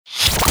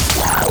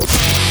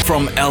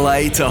From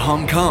LA to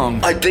Hong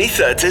Kong,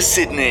 Ibiza to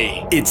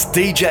Sydney, it's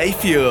DJ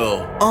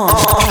Fuel on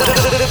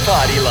The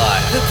Party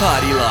Life. The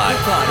Party Life.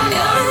 The Party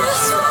Life.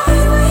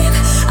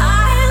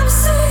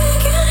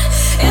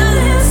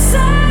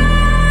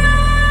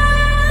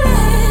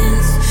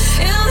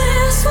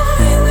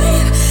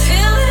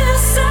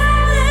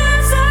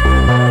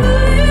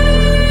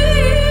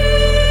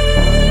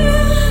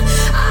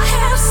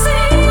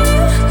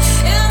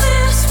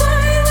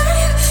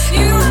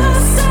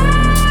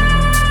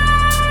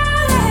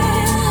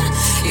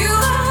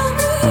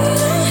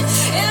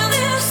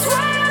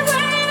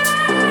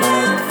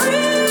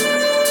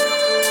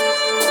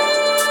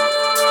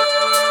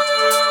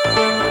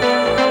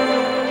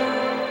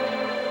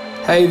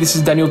 Hey, this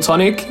is Daniel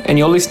Tonic, and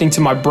you're listening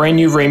to my brand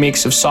new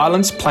remix of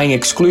Silence playing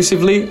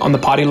exclusively on the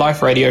Party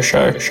Life radio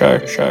show.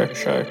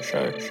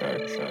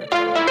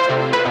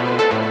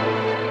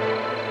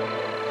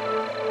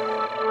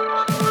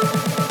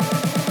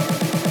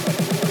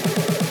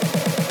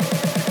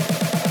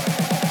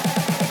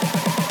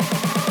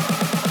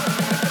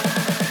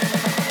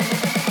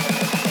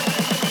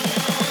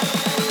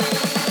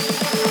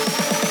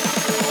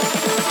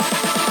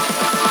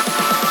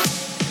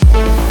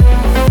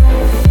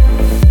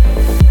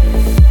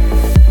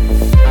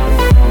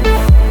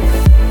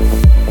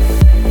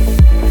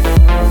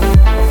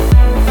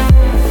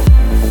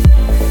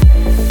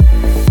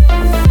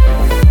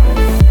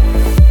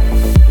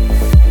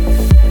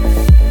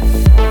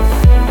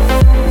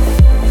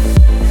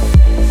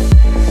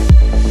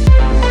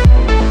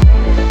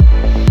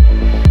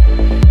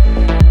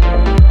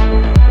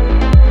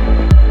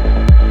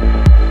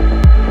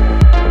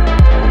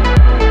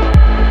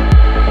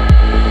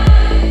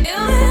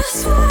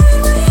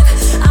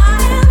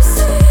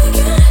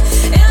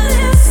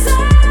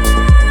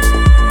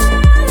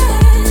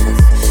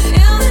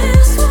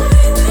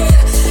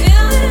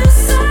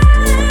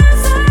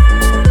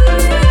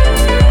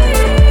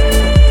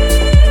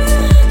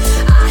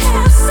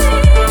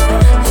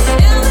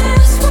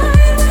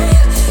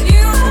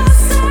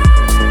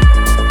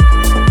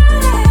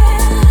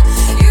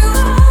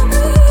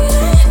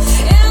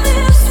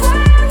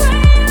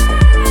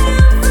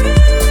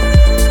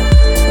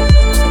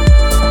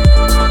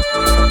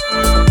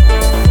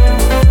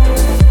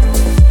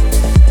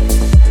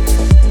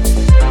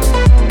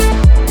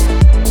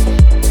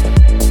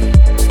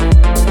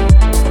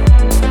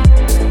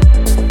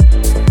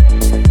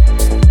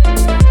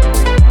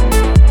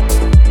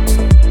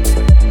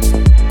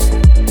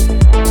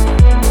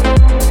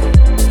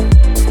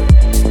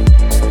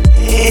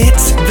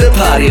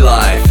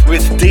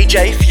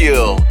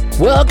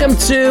 Welcome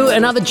to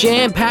another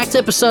jam-packed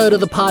episode of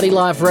the Party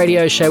Life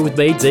radio show with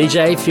me,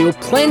 DJ Fuel.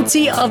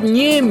 Plenty of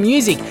new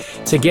music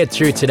to get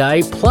through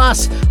today.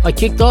 Plus, I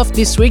kicked off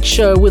this week's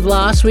show with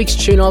last week's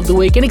tune of the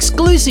week, an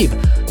exclusive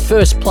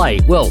first play.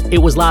 Well, it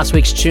was last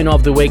week's tune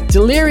of the week,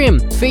 Delirium,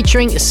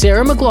 featuring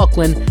Sarah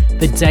McLachlan,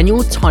 the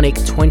Daniel Tonic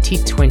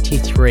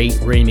 2023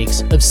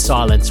 remix of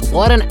Silence.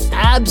 What an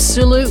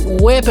absolute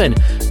weapon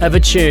of a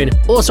tune.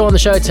 Also on the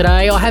show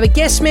today, I have a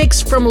guest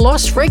mix from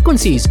Lost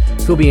Frequencies,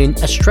 who'll be in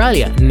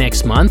Australia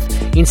next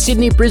month, in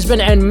Sydney,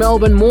 Brisbane and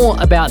Melbourne. More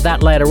about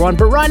that later on.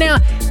 But right now,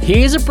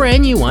 here's a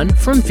brand new one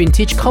from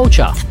Vintage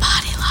Culture.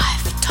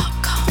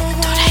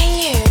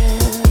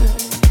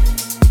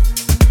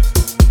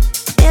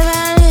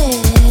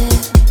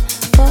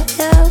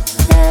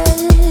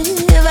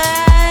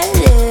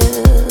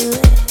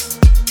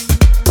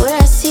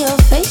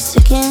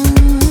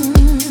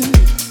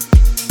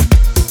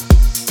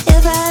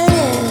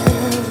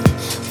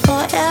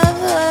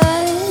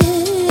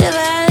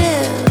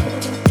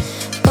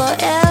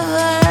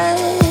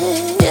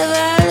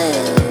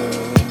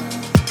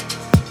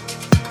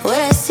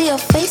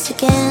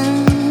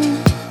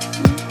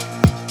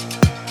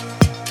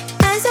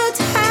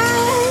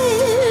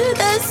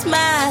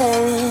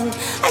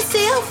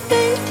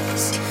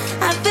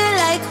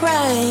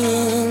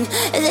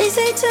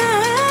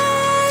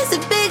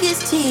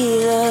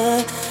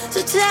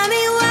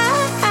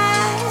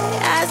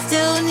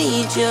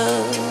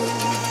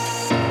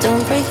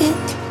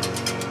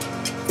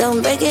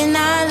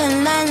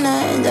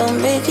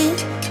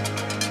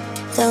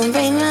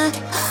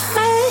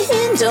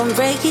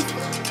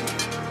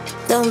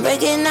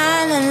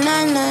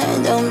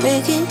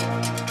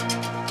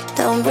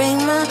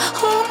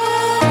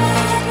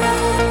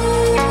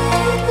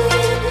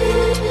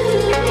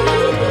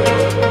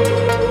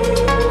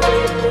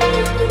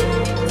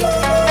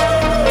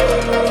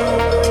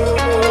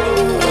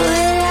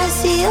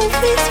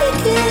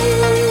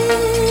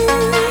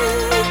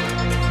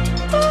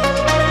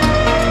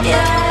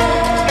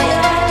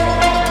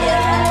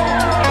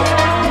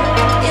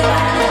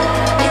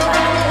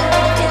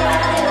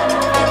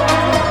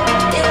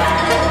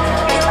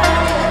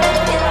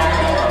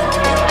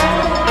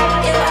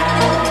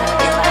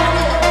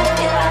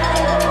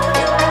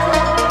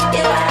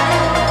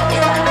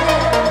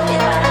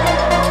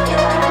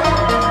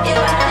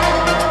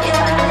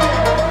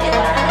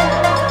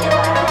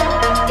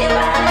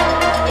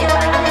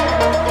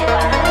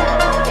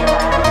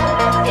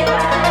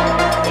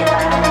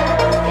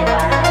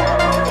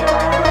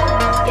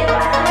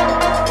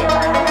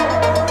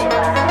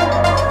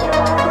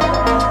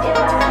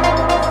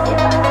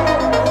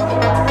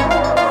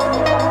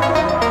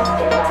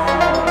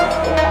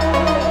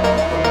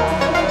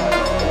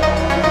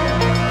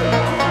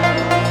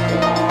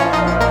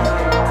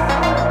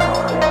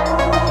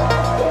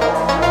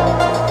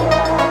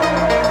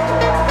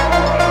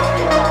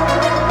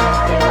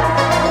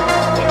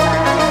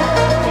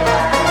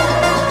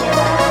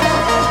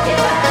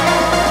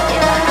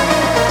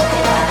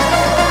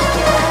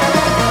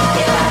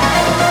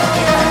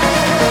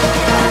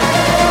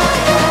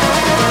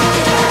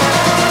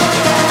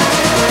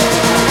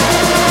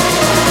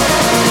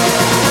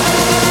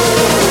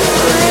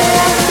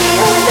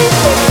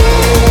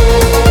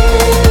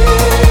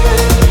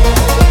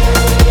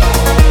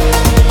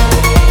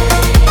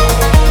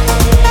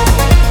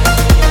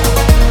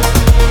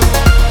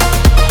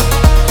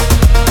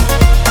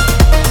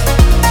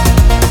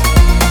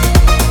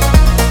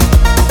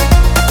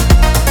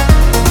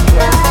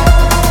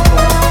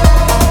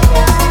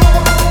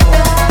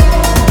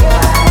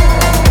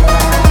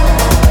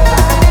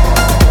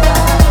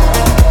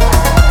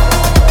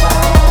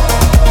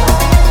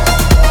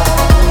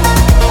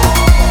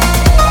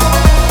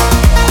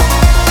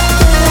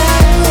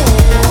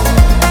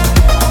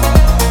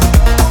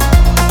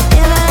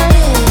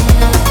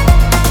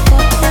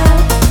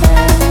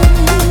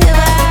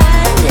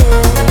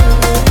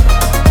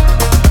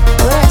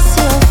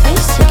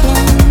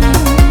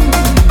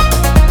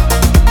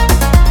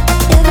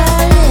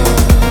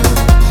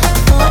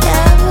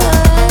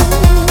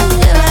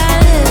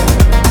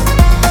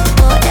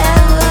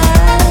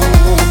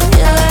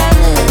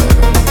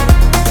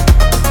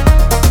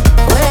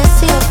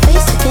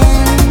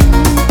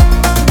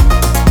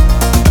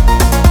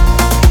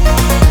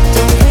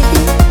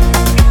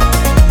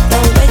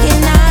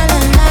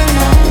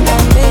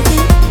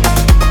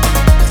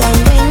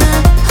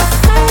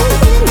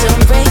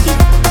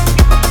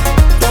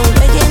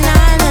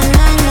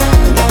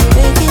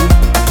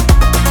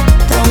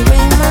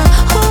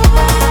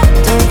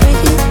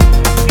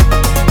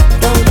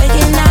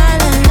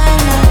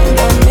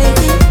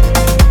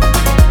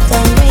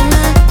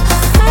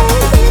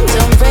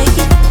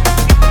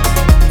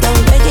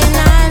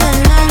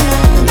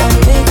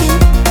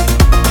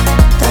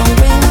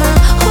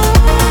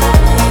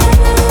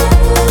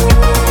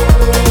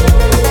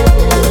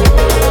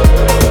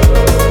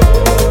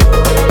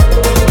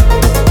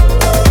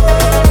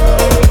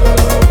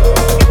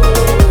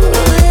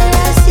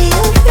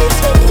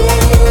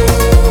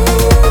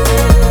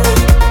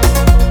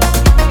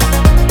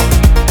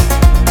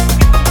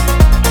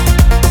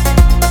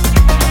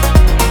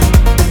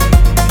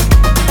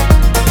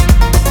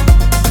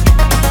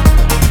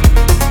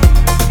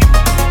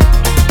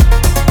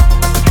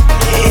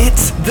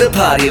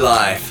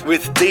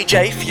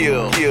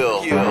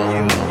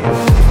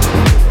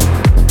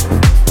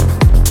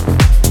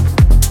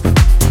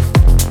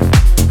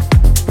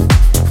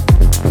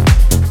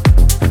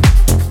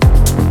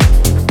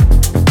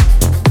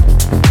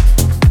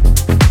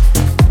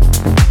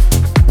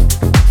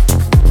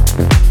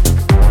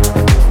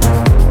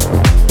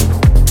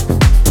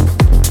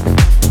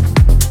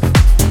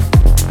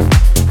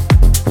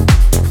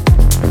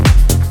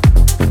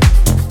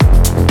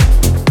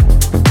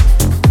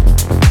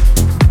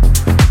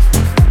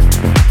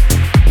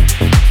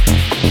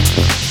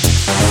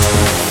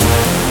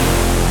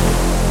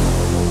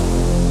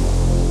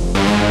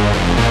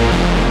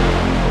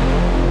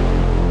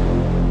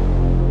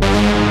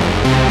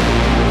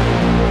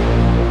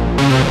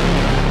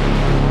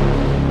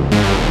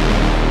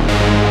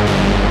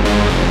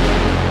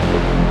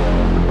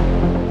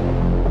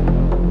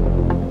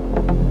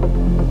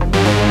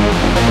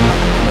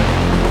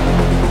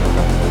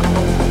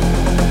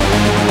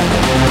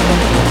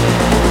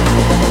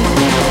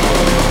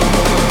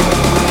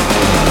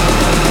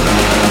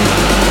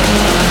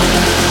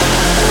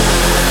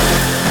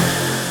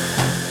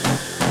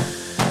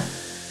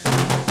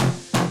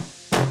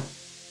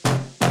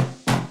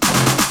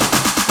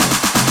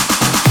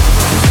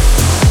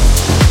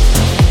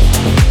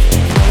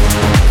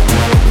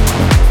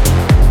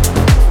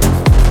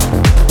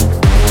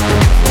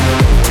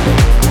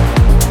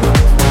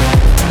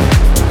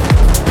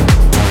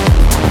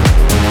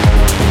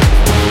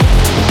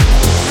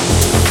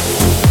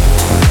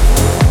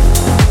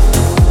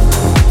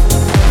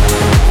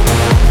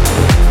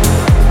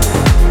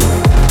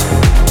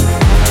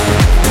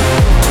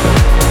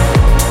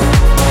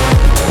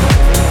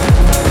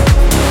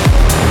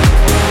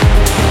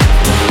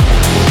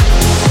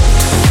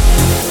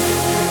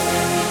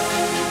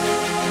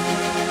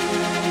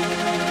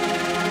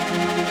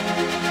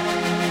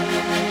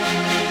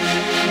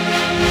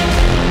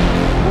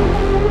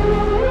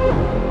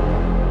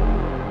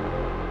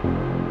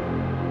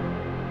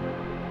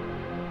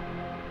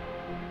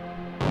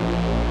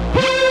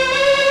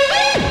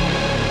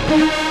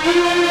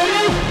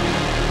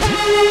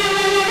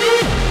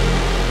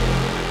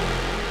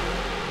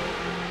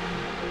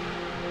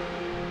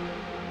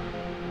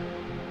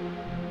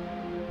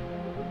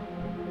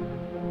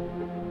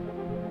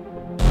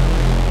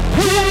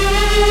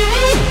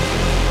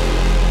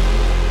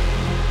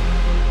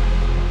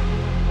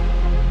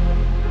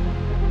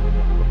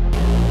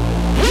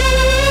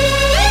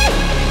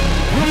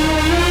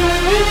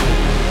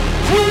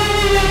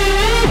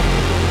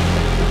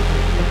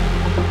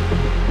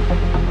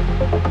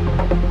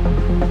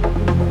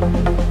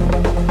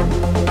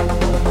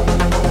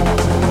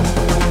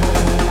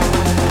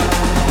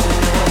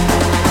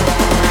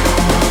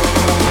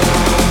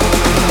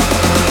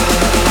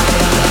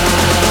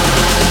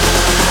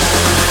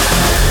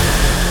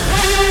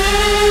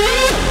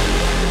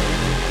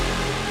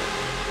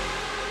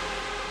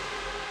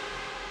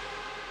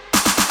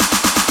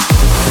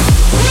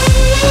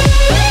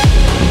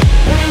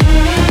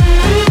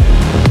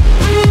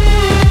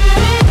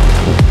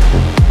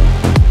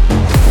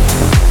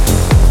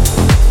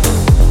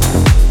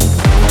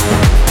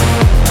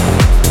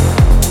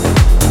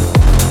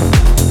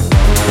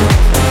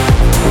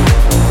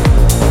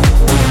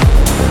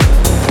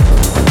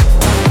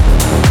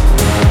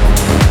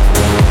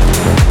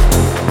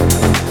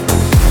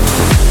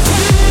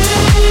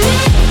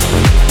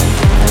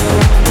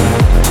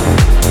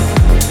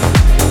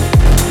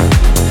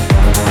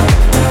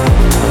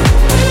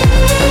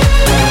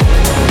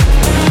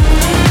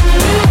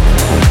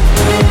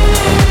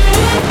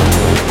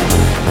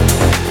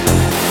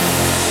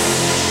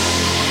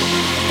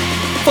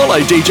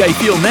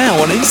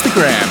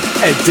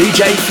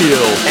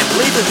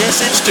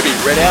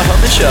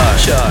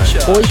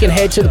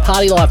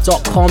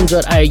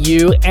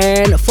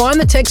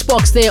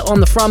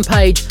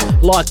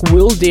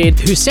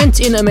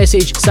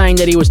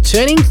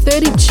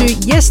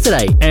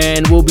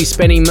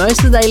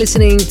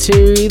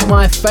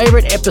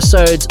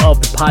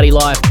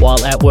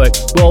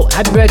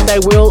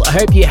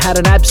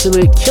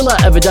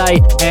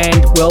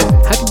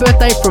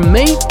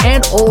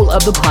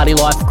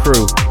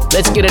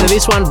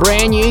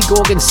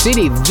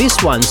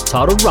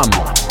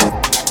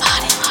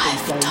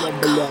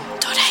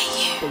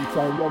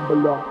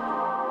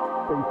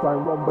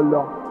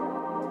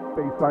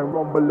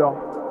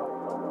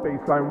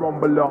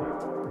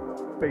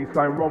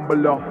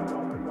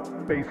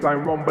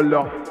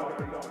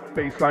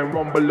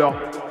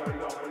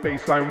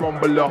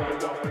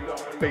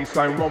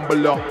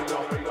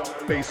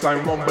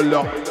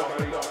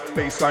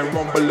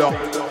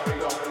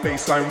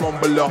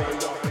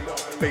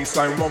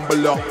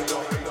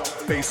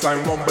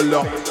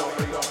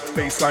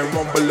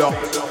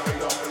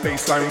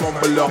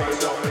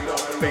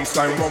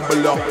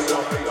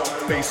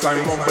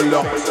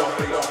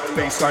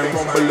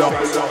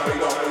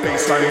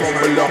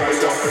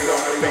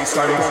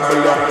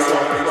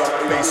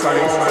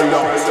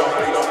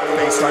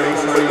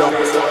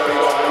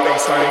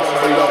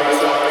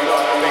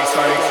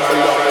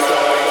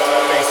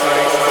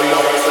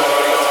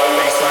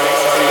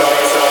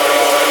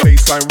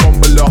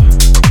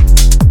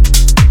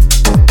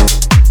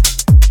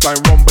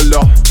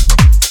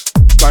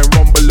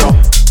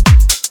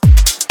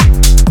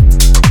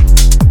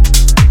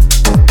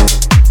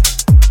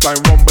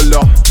 Baseline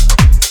rumbler,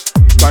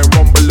 baseline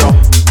rumbler,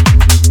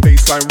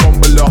 baseline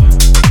rumbler,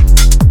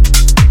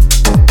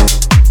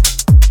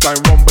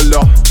 baseline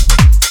rumbler,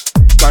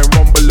 baseline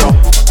rumbler.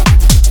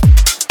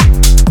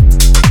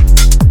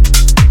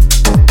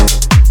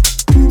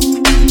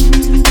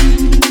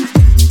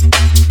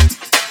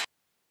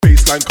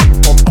 Baseline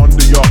coming from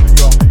under ya.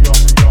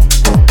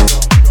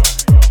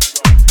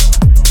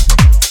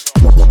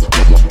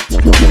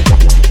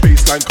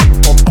 Baseline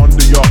coming from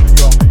under ya.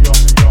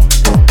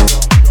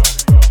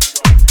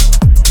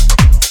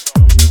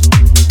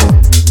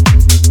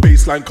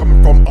 Baseline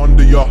coming from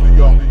under ya.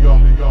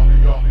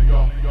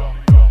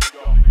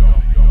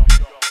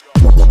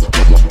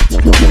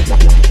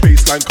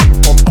 Baseline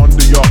coming from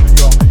under ya.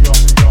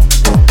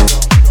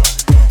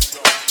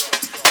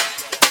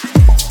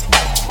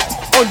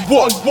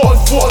 One.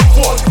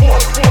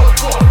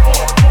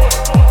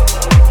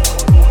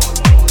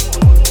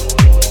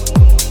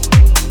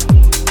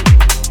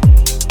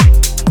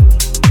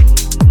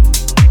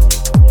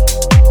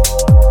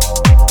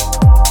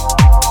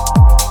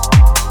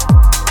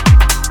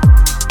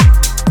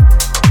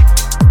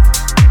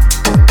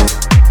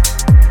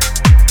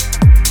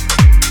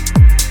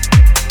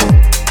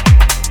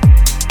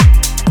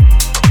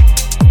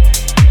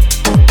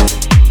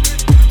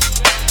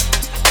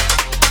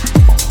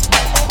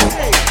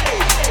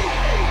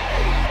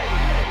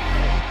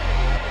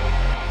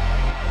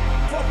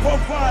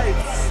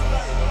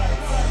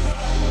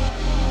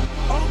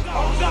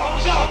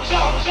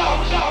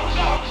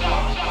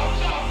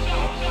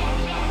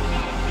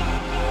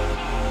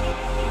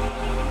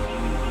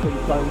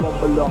 Baseline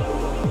rumbler,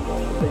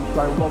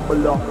 baseline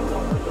rumbler,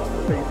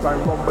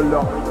 baseline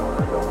rumbler,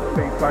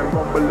 baseline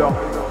rumbler,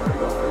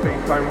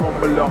 baseline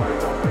rumbler,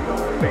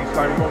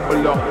 baseline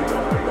rumbler,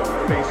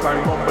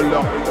 baseline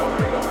rumbler,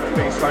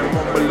 baseline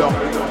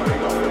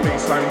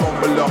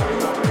rumbler,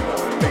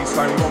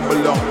 baseline rumbler, baseline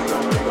rumbler,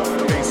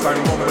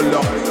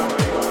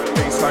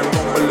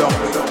 baseline rumbler, baseline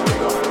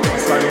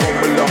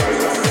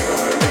rumbler,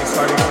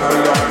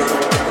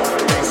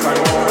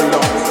 baseline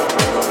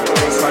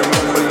rumbler,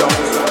 baseline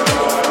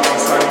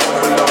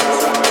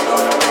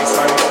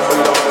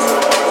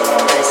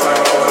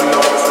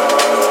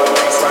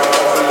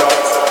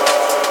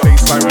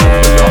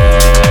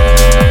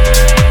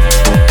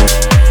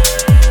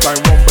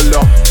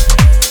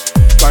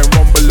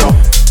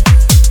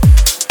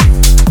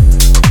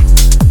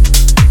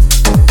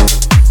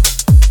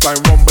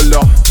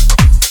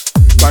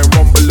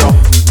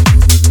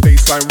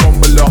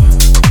rumbler,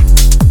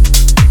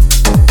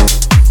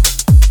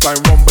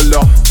 baseline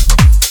rumbler,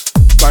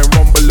 baseline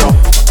rumbler.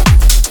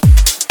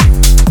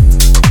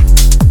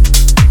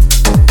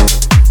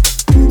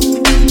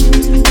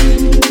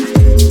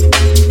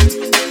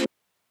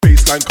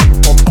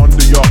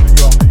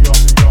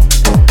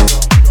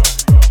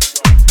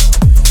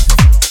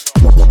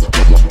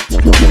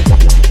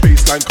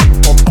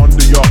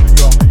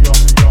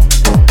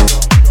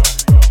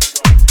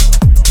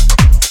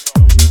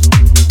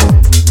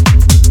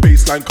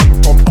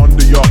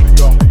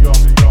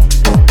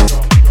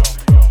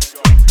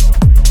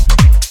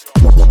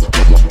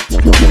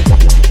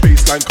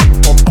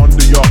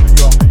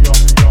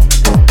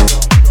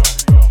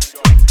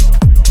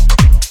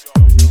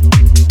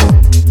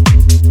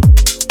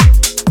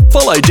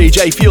 Follow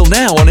DJ Fuel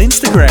now on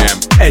Instagram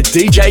at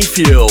DJ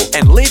Fuel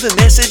and leave a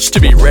message to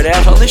be read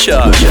out on the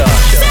show.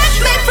 Set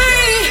me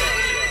free,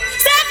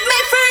 set me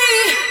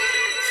free,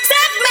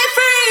 set me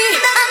free.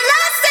 I'm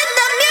lost in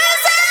the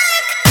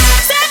music.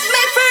 Set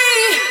me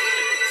free,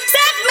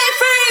 set me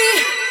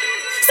free,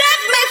 set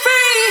me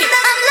free.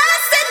 I'm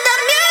lost in the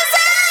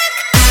music.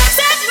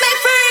 Set me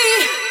free,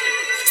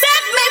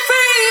 set me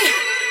free,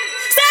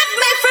 set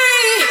me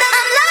free.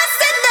 I'm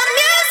lost in the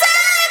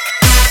music.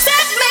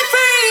 Set me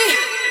free,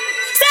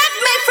 set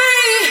me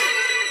free,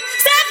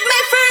 set me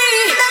free.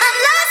 I'm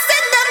lost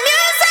in the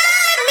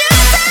music,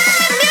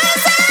 music,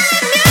 music.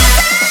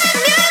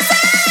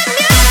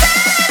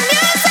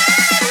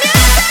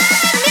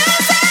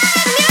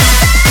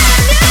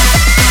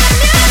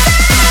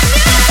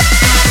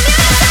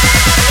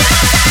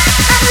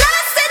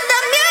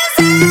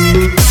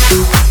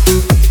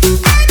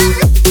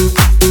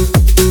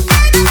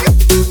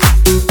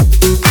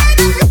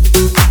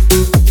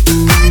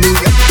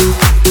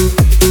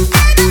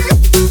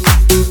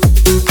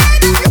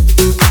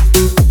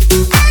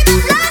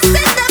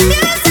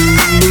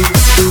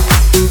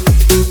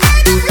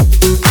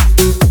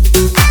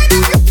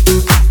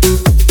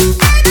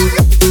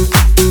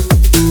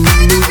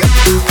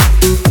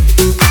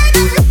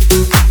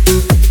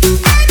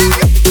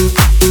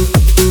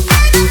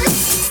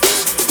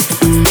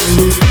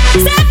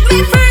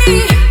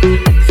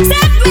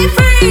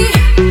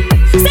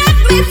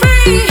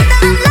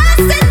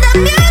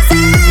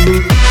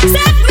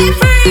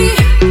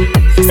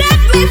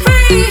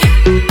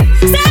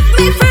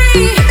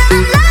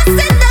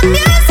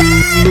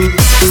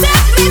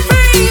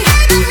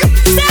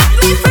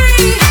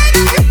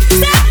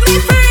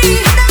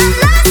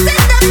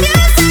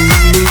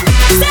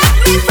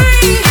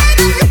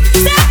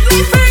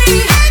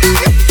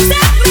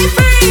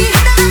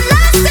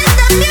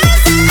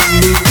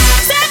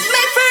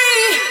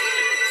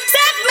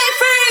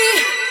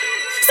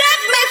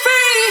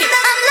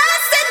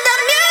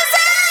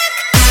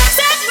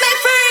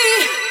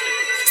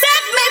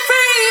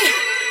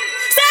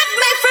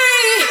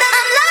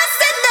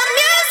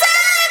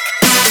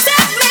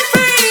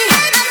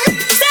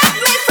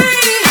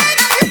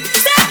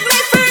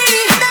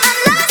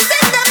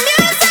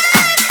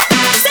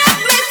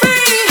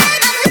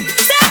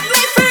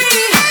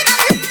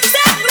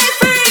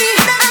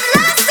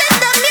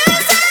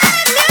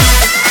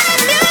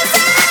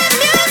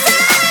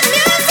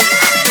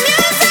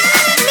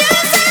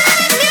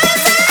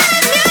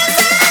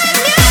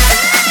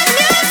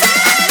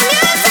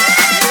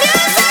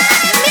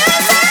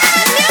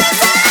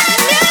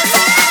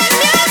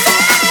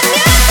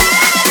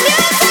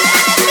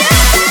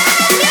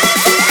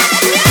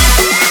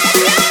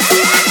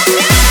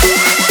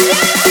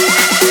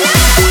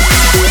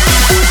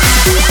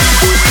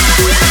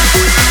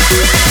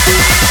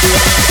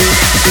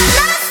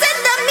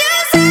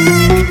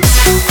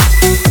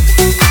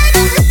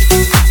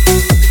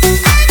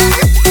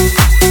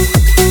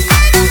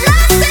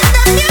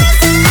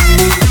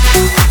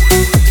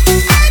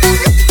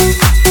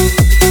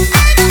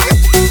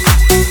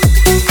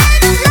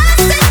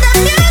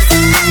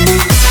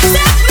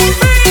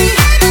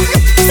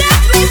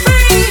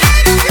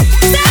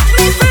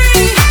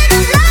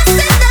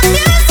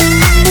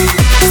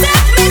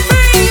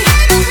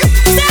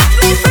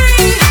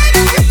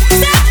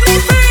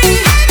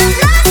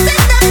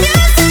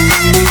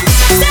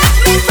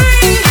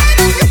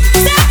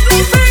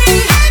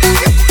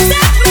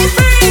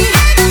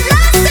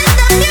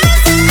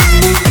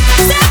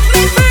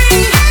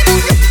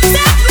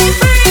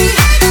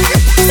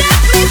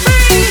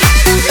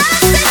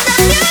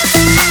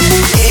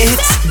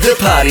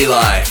 Party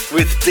Life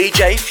with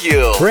DJ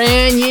Fuel.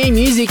 Brand new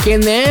music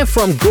in there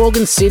from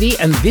Gorgon City,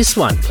 and this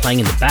one playing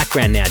in the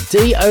background now,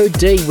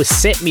 DOD with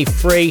Set Me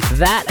Free.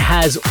 That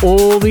has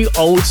all the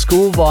old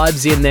school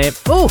vibes in there.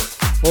 Oh,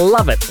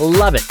 love it,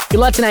 love it. If you'd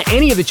like to know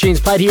any of the tunes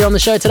played here on the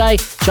show today,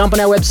 jump on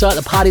our website,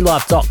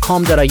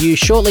 thepartylife.com.au,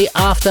 shortly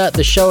after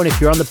the show. And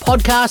if you're on the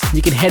podcast,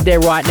 you can head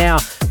there right now,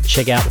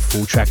 check out the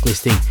full track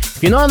listing.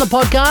 If you're not on the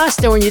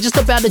podcast, or when you're just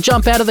about to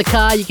jump out of the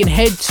car, you can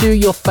head to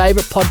your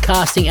favourite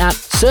podcasting app,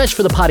 search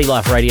for the Party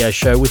Life Radio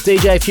Show with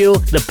DJ Fuel,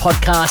 the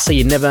podcast, so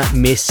you never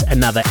miss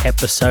another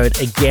episode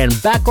again.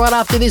 Back right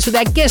after this with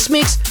our guest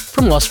mix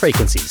from Lost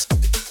Frequencies.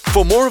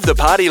 For more of The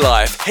Party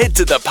Life, head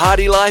to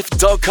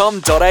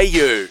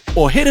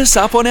thepartylife.com.au or hit us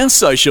up on our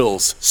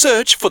socials.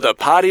 Search for The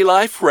Party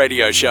Life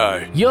Radio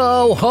Show.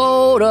 Yo,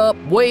 hold up,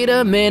 wait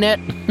a minute.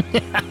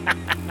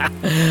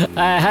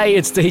 Hey,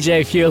 it's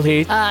DJ Fuel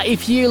here.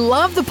 If you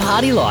love the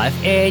party life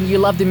and you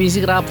love the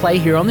music that I play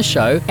here on the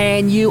show,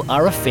 and you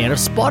are a fan of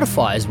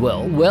Spotify as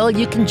well,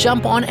 you can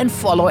jump on and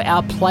follow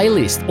our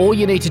playlist. All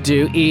you need to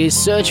do is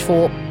search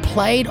for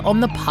Played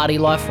on the Party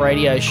Life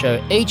Radio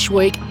Show. Each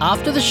week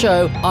after the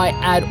show, I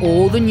add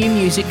all the new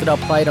music that I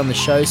played on the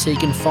show, so you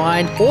can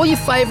find all your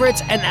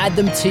favorites and add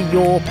them to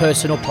your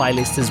personal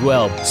playlist as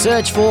well.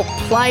 Search for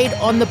Played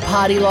on the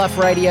Party Life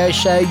Radio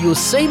Show. You'll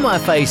see my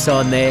face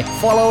on there.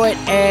 Follow it,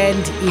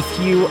 and if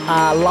you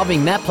are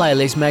loving that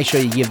playlist, make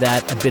sure you give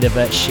that a bit of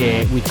a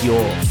share with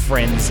your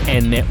friends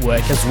and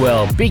network as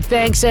well. Big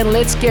thanks, and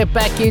let's get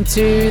back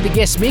into the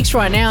guest mix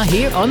right now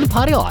here on the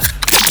Party Life.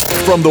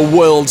 From the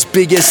world's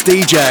biggest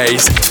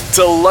DJs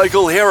to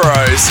local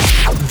heroes,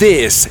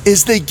 this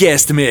is the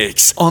guest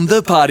mix on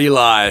The Party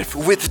Life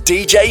with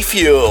DJ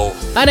Fuel.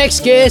 Our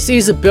next guest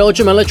is a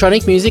Belgian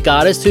electronic music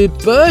artist who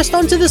burst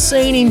onto the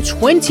scene in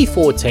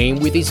 2014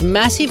 with his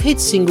massive hit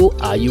single,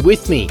 Are You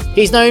With Me?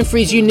 He's known for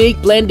his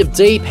unique blend of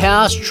deep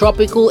house,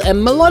 tropical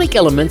and melodic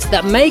elements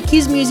that make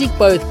his music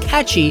both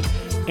catchy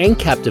and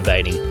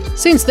captivating.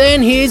 Since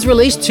then, he has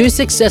released 2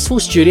 successful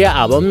studio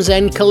albums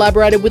and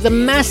collaborated with a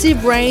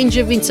massive range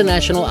of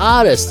international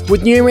artists,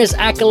 with numerous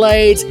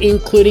accolades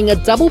including a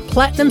double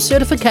platinum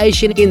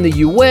certification in the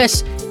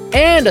US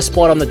and a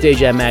spot on the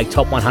DJ Mag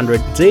Top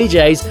 100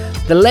 DJs.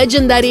 The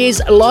legend that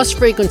is Lost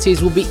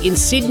Frequencies will be in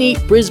Sydney,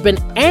 Brisbane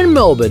and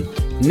Melbourne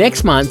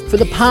next month for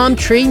the Palm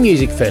Tree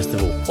Music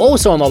Festival.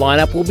 Also on the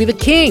lineup will be The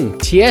King,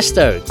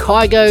 Tiesto,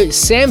 Kygo,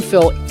 Sam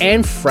Felt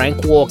and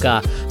Frank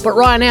Walker. But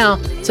right now,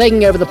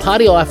 taking over the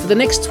Party Life for the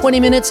next 20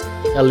 minutes,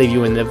 I'll leave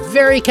you in the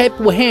very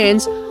capable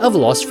hands of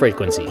Lost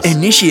Frequencies.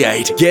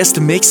 Initiate guest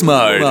mix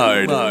mode.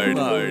 I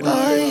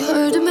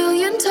heard a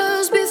million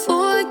times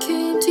before I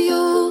came to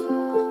you,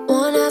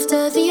 one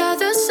after the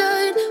other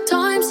side,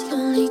 time's the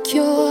only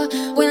cure.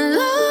 When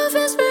love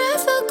is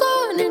forever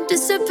gone and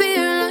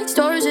disappear like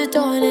stars at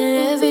dawn, and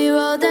every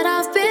road that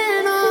I've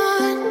been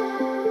on,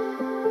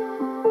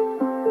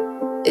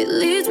 it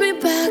leads me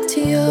back to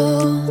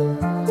you.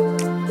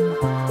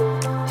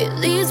 It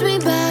leads me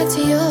back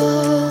to you.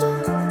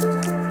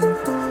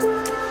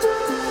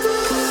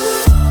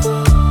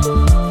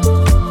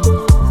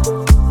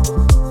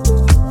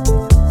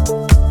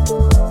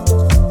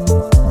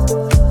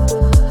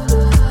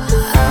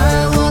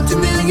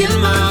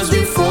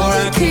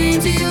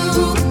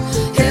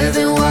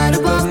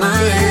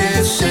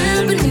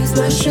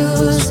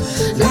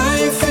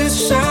 Life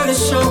is sad and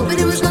so, but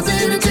it was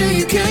nothing until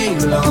you came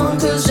along.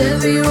 Cause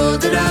every road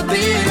that I've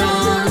been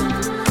on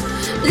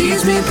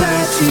leads me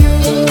back to you.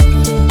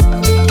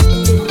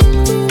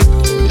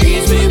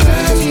 Leads me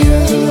back to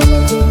you.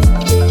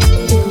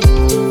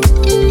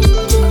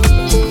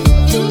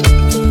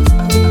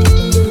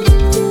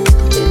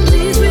 It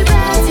leads me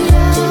back to you.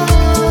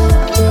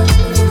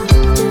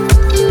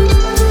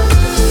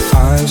 I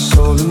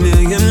sold a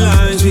million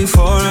lies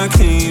before I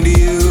came to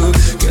you.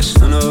 Guess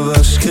none of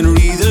us can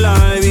read the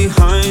lie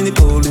behind the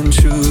golden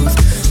truth.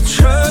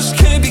 Trust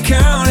can't be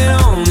counted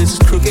on, it's as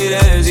crooked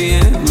as the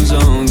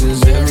Amazon.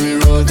 Cause every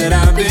road that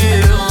I've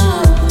been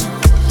on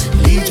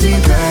leads me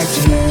back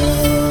to you.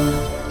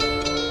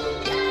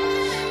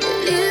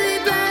 Leads me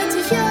back to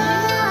you.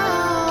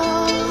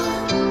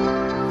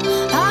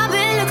 I've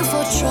been looking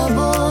for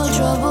trouble,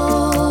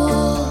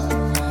 trouble.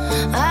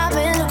 I've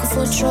been looking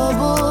for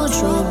trouble,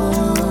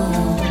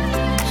 trouble.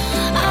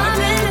 I've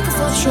been looking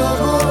for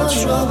trouble,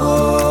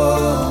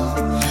 trouble.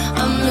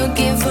 I'm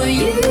looking for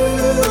you.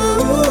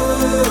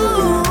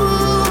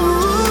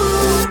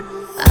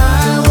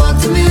 I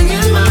walked a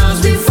million miles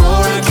before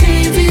I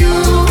came to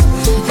you.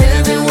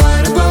 Heaven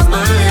wide above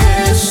my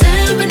head,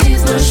 sand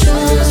beneath my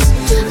shoes.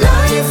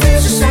 Life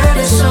is a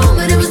saddest song,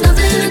 but it was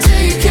nothing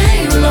until you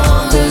came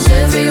along. Cause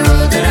every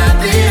road that I've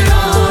been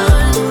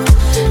on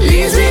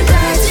leads me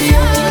back to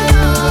you.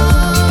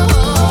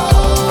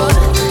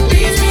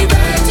 Leads me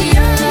back to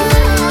you.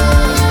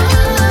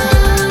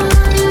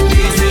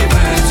 Leads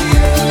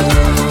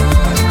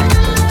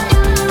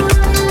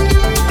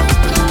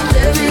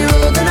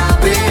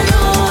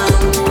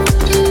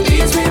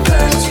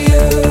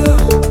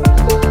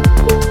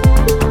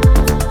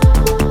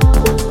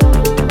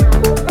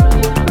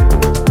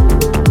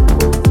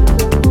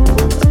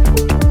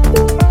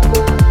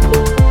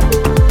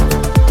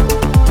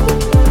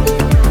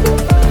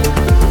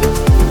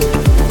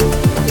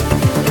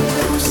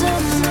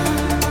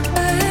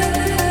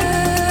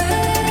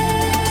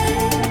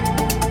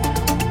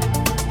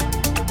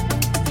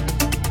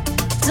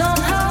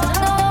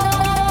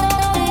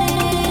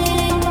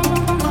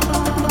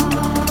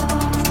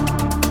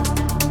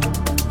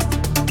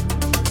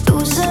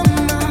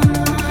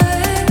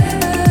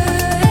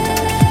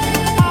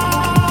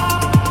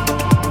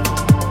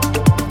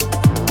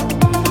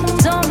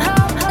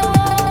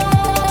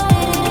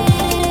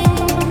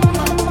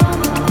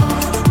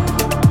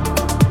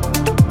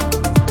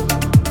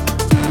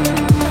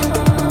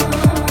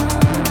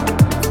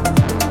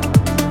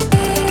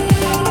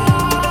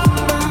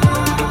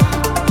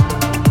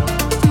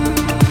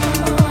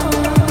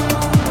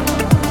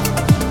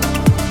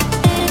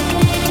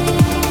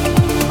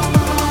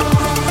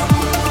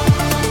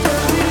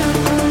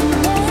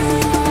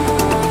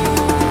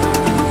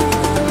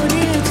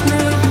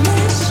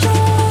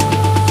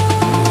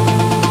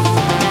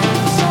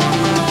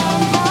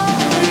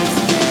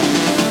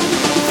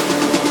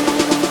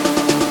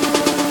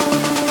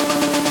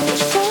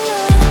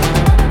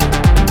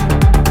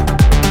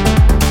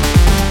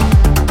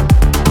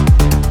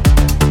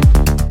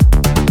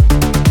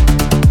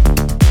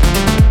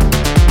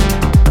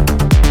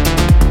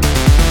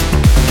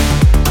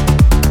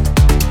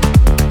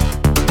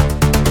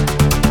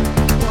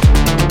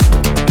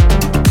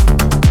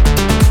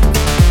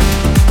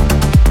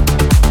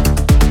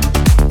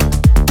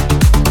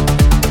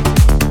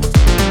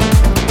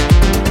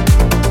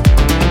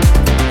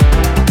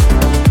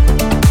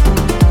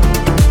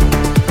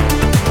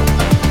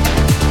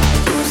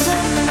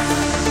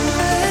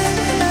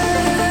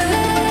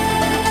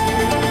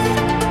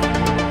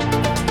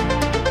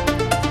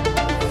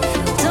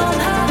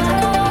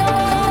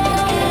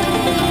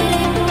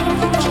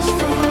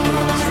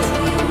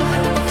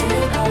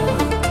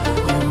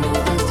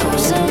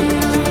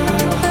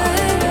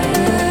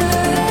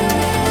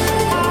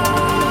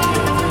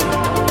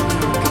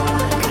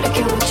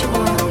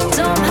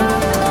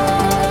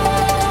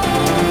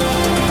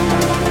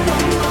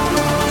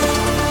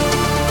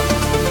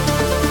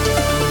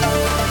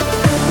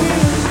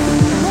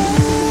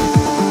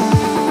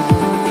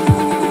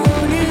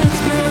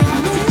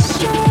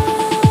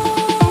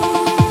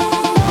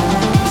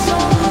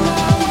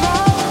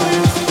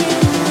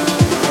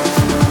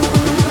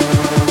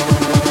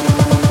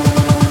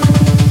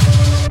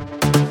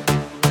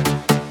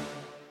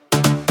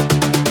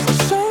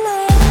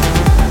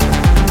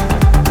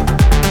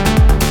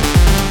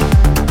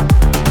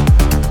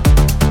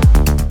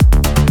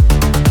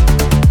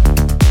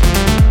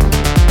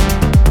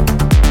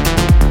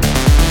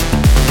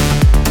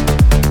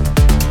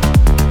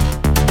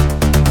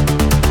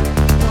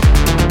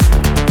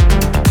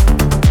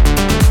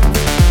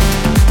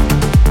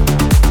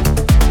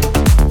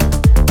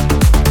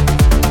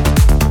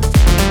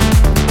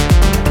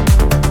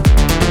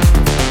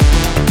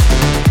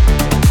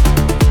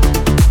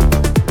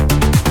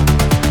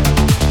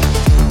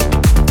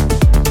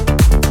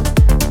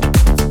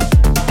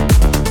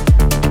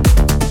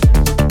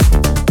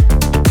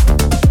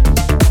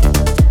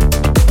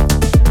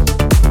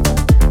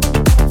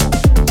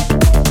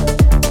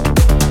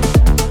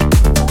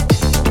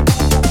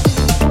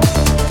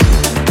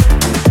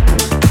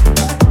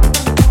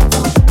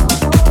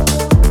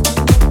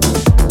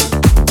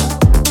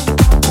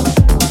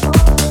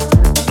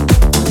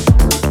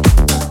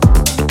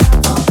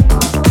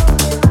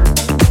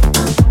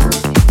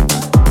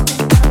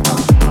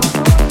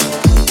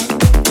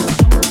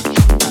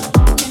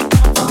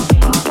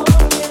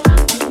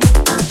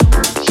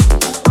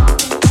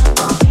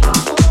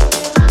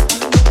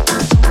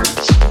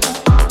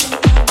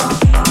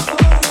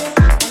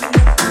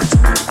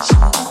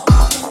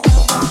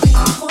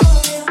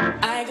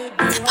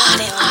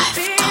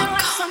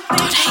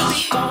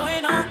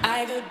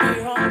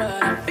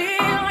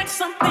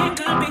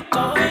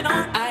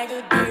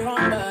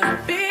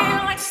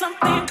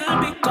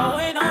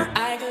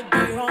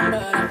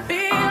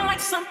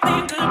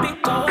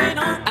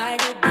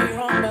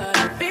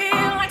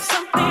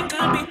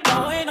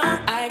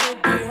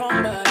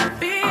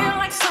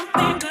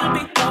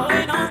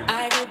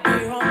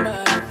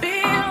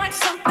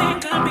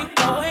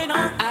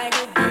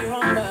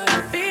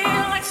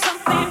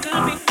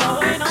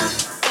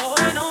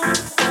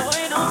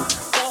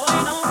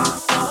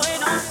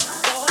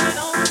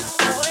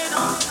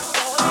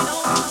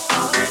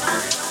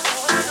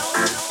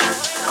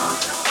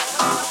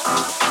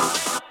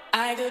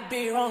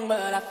be wrong,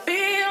 but I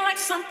feel like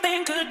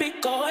something could be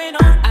going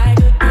on. I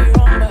could be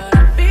wrong, but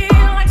I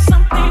feel like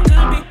something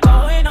could be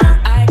going on.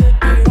 I could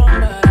be wrong,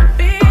 but I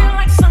feel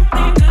like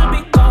something could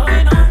be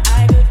going on.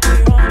 I could be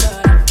wrong,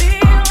 but I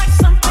feel like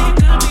something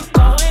could be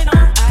going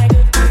on. I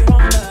could be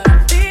wrong, but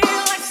I feel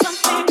like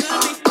something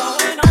could be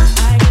going on.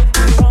 I could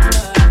be wrong, but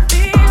I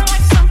feel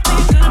like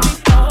something could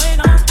be going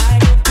on. I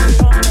could be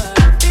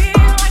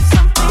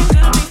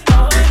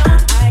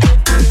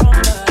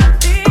wrong, but I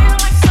feel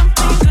like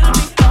something could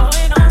be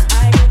going on. I could be wrong, but I feel like something could be going on.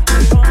 I could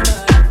be wrong, but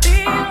I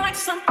feel like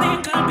something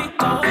could be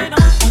going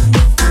on.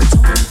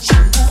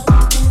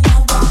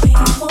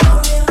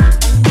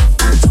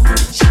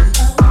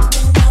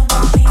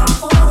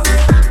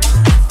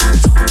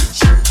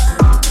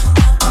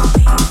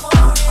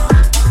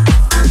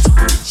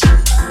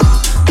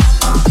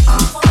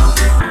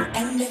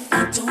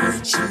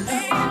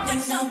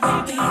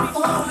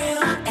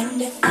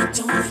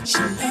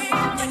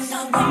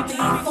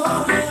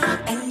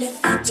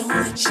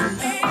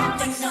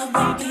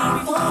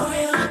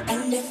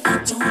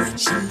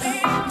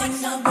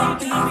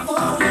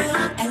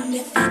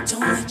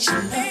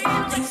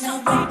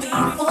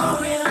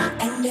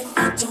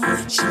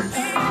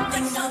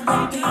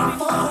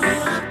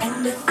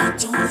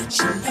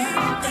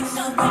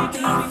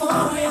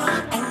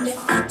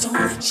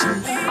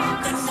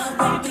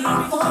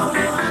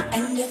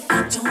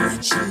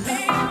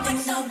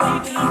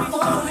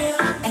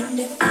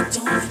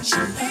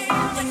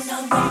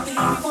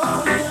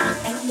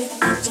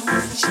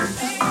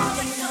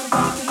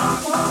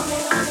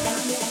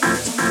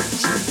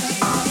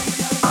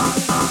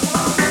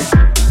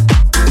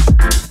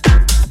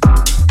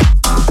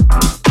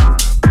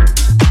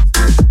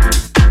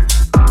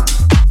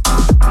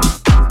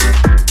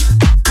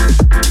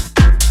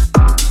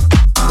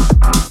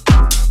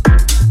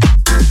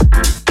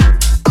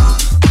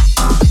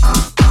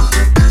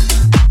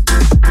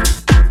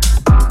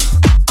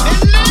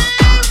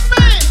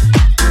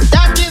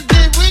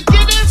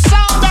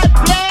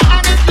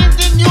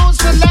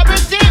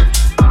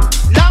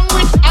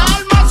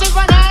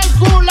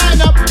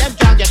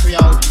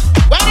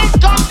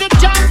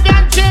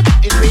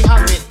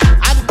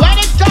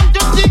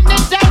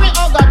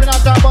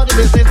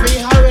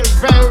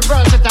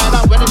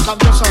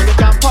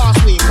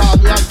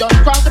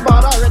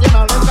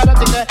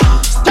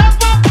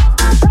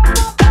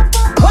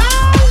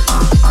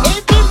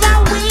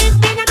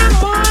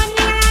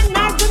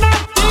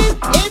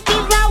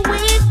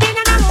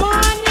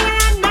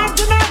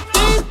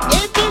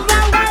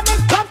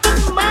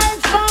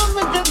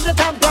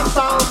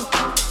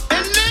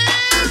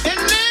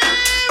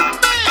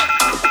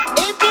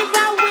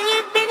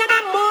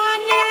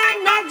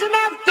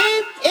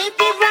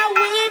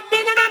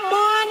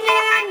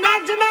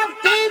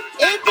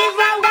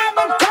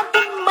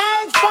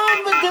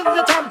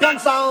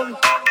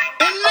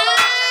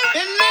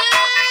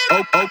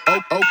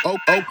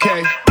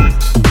 Okay.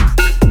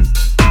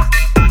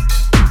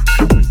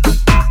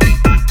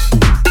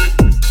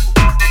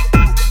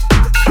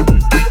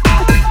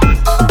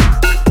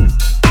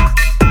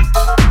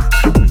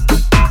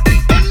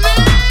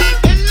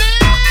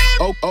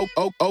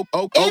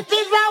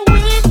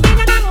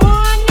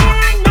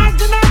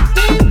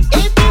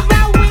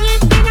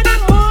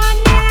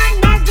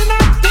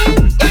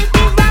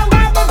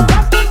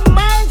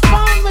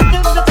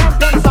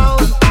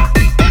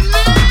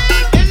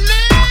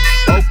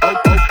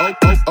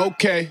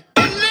 Okay.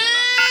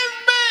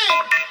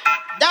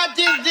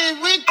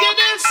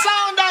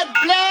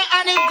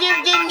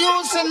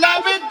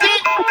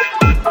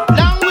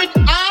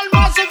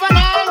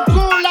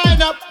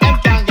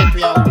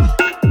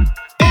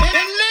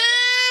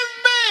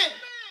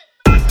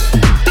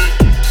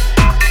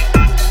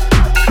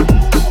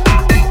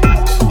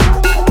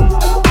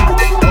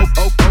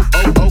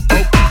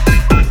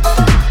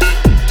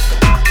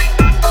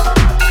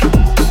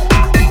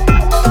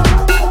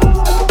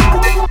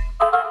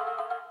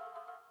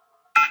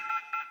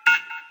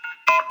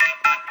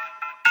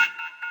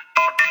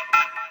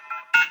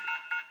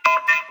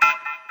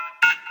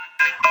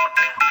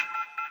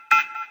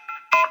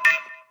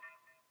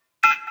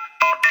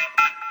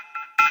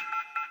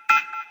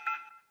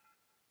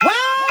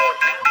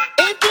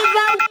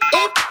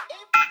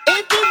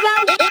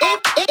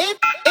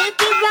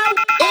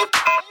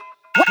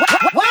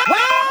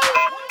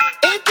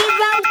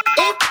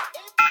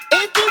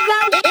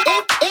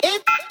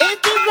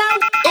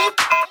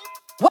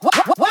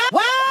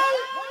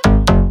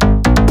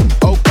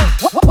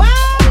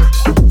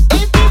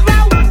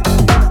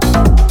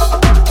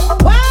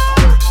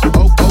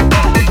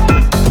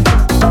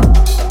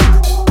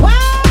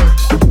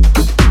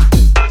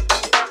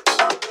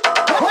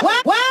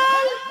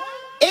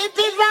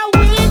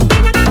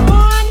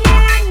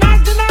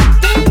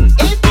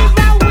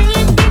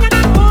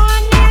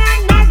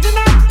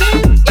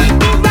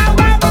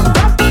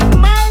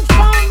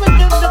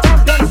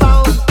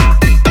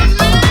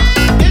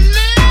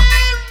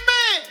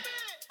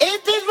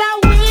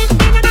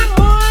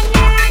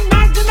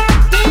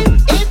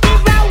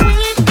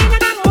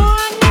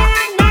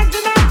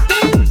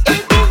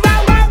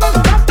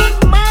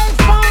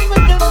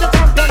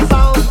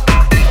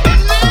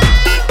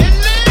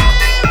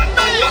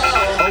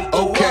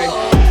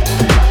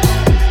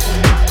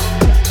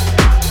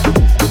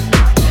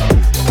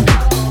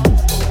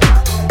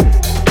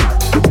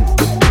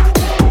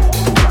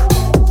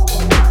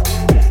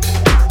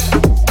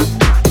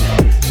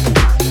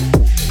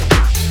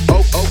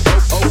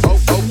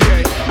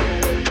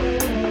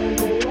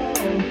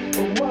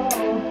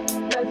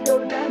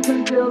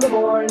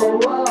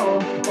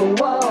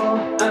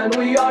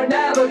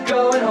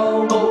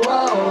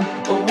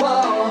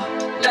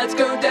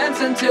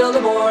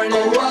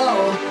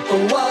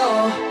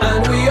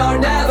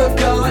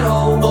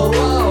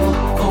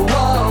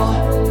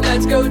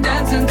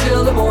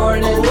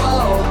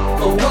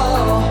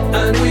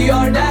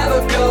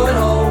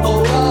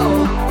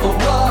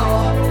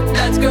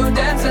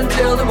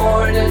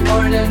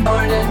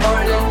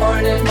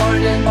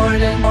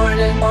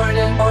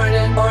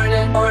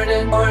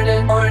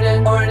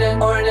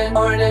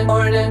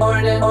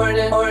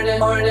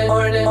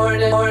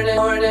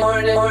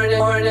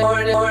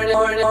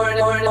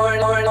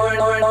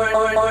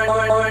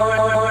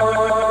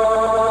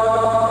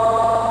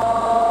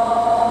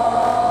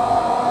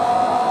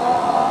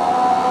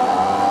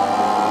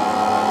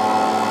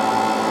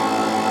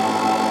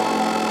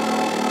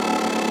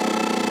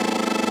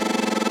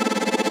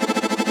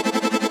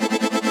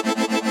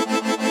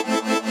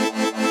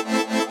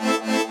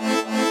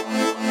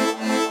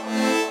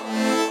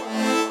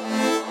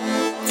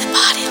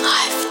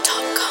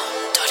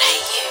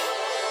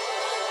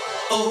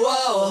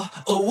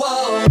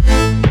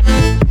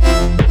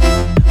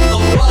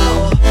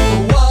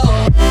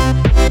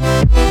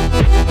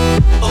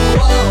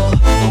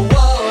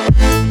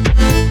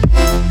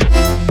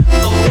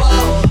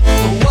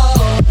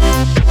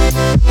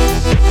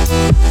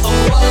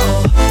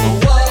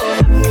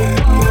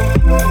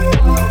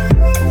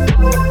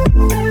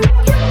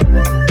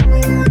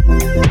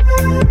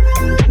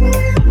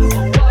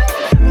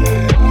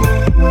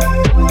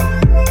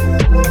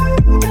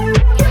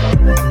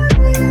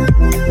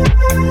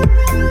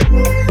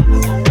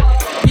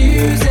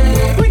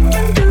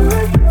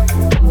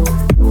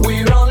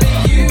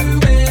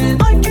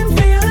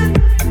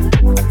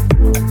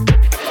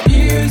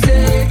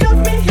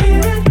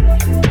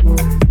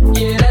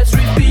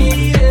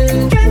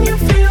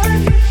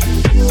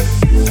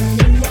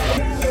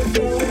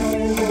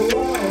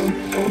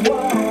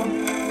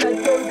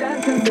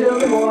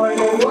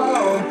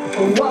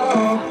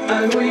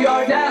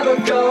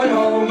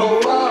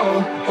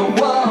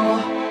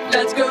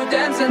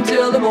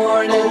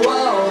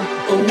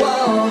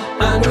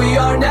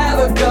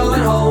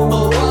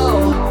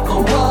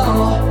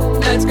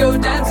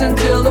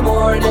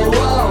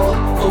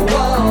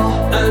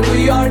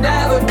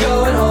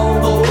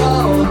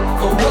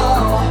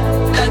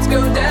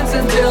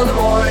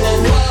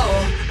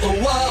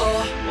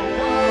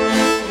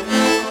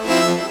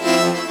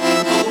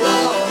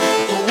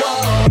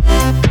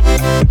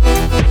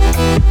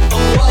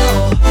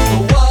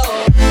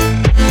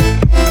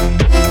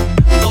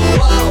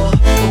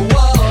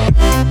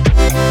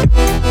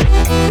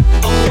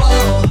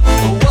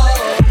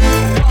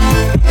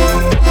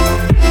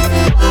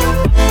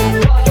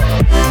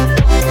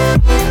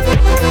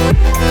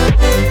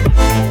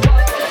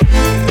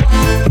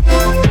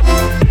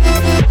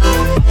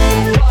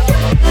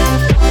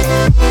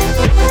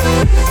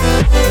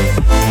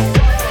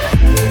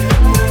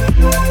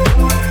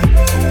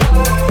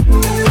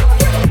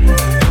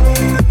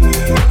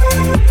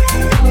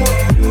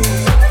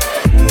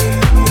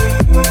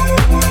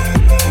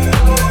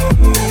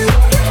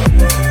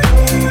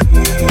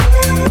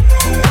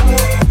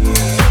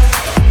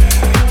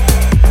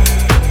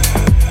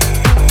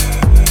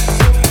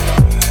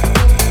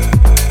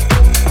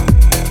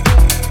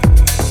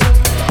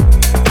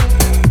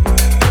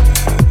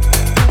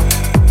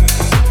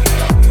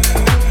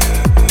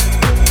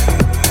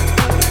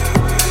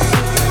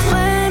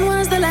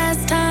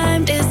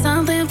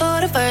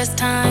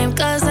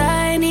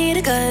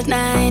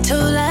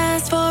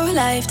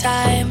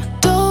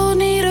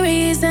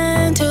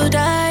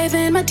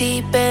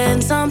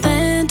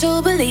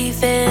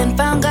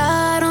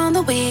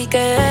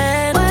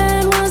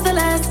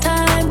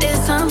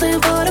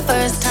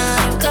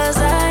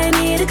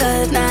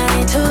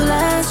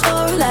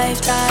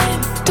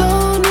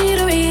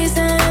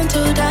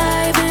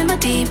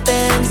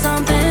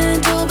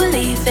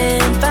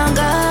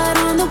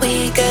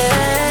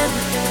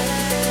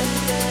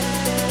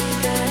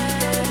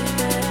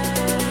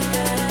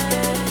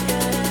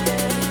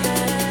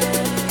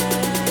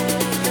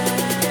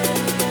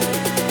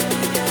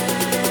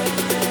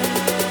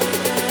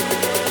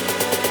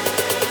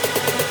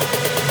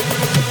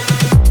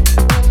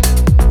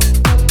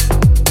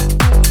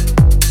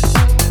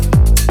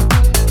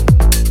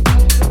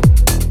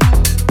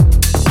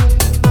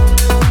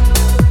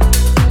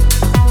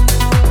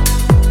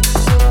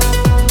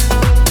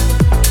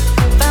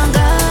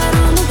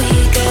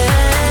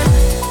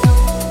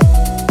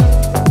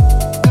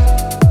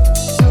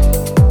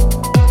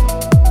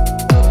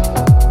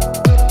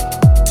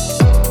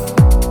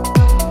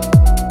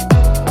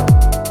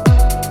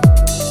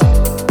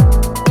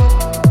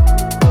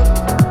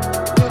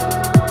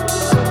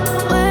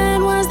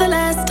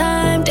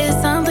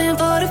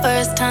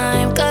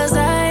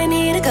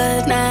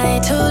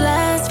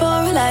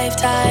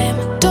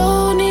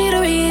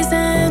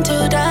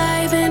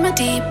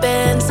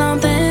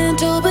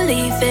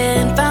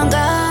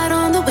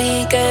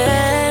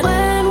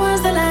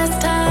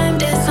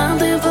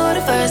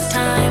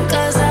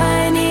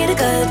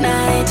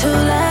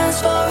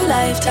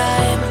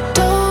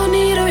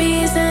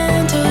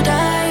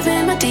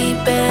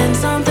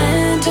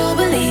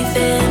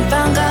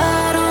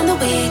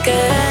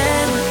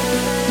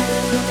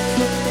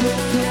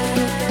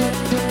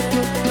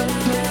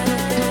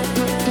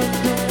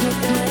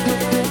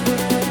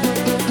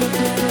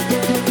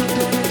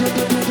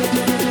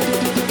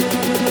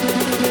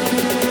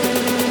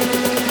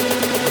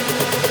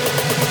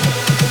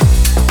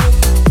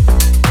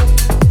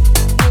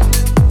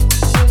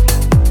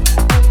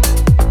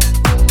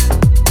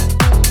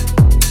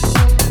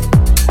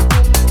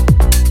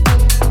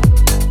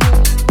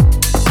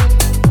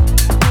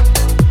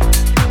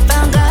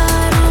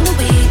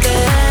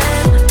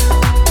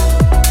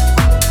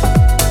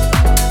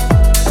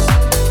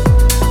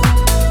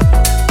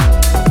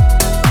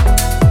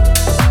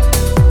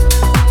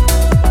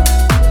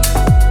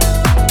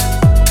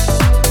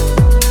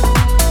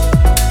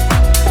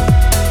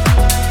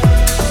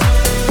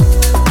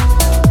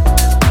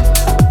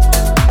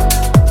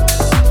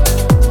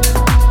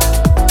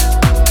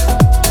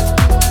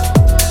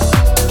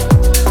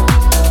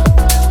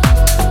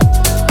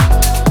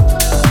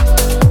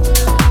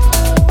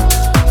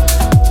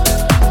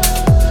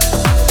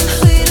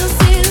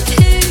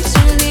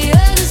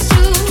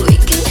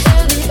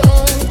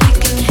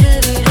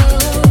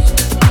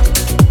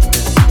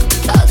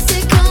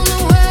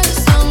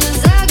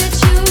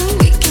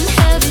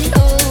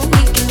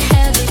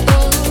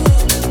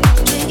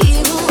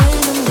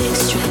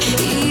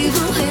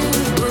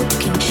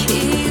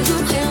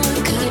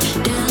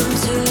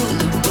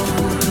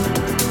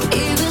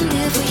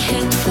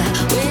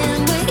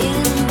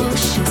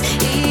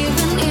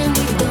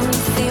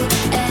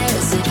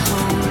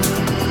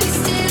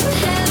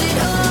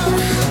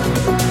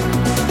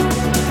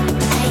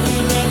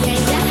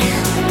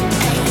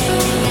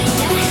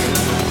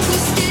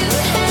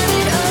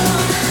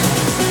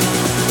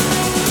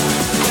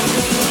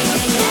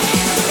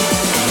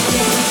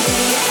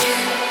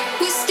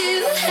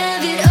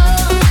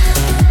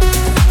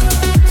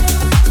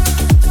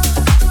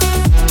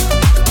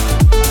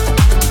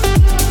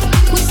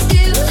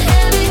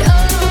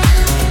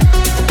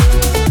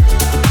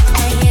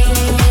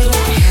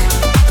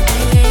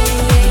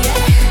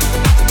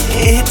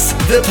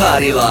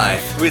 Party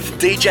Life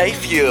with DJ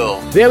Fuel.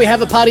 There we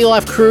have a Party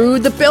Life crew,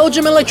 the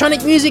Belgium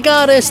electronic music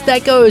artist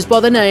that goes by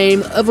the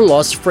name of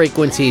Lost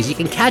Frequencies. You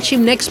can catch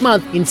him next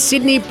month in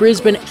Sydney,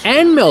 Brisbane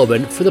and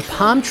Melbourne for the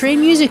Palm Tree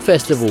Music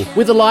Festival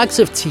with the likes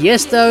of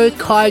Tiesto,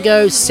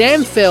 Kygo,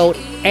 Sam Feld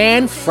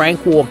and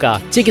Frank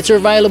Walker. Tickets are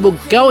available.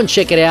 Go and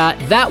check it out.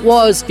 That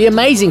was the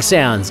amazing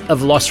sounds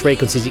of Lost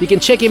Frequencies. You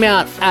can check him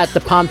out at the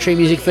Palm Tree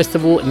Music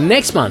Festival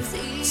next month,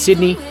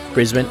 Sydney,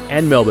 Brisbane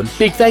and Melbourne.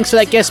 Big thanks for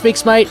that guest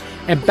mix, mate.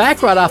 And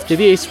back right after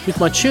this with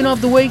my tune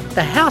of the week,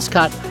 The House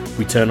Cut.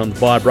 We turn on the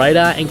vibrator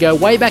and go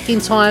way back in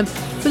time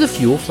for the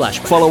Fuel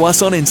Flashback. Follow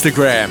us on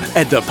Instagram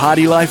at The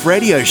Party Life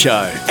Radio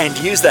Show and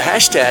use the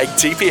hashtag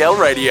TPL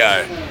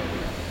Radio.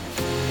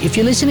 If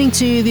you're listening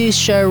to this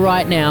show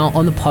right now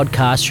on the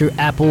podcast through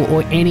Apple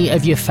or any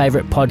of your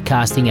favorite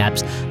podcasting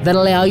apps that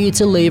allow you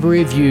to leave a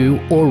review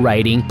or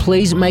rating,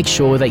 please make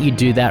sure that you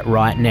do that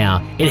right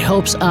now. It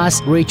helps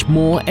us reach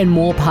more and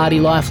more Party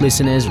Life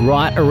listeners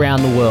right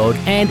around the world.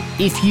 And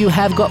if you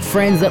have got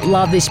friends that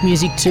love this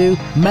music too,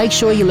 make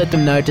sure you let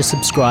them know to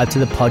subscribe to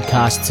the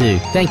podcast too.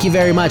 Thank you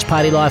very much,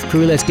 Party Life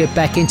crew. Let's get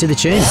back into the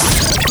tune.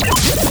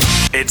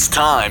 It's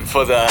time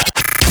for the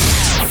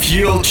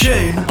Fuel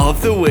Tune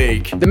of the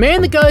Week. The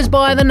man that goes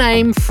by the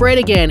name Fred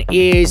again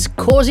is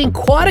causing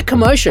quite a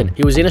commotion.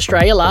 He was in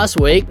Australia last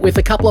week with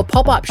a couple of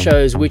pop-up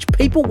shows which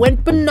people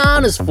went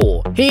bananas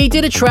for. He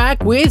did a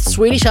track with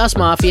Swedish House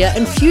Mafia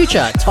and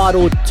Future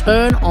titled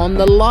Turn on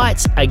the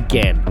Lights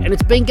Again, and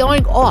it's been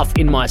going off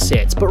in my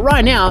sets, but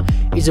right now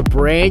is a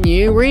brand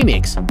new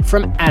remix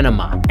from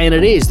Anima, and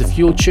it is the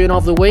Fuel Tune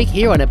of the Week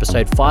here on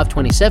episode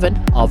 527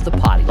 of The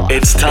Party Life.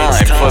 It's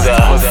time for the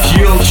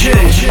Fuel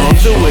Tune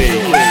of the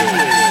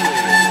Week.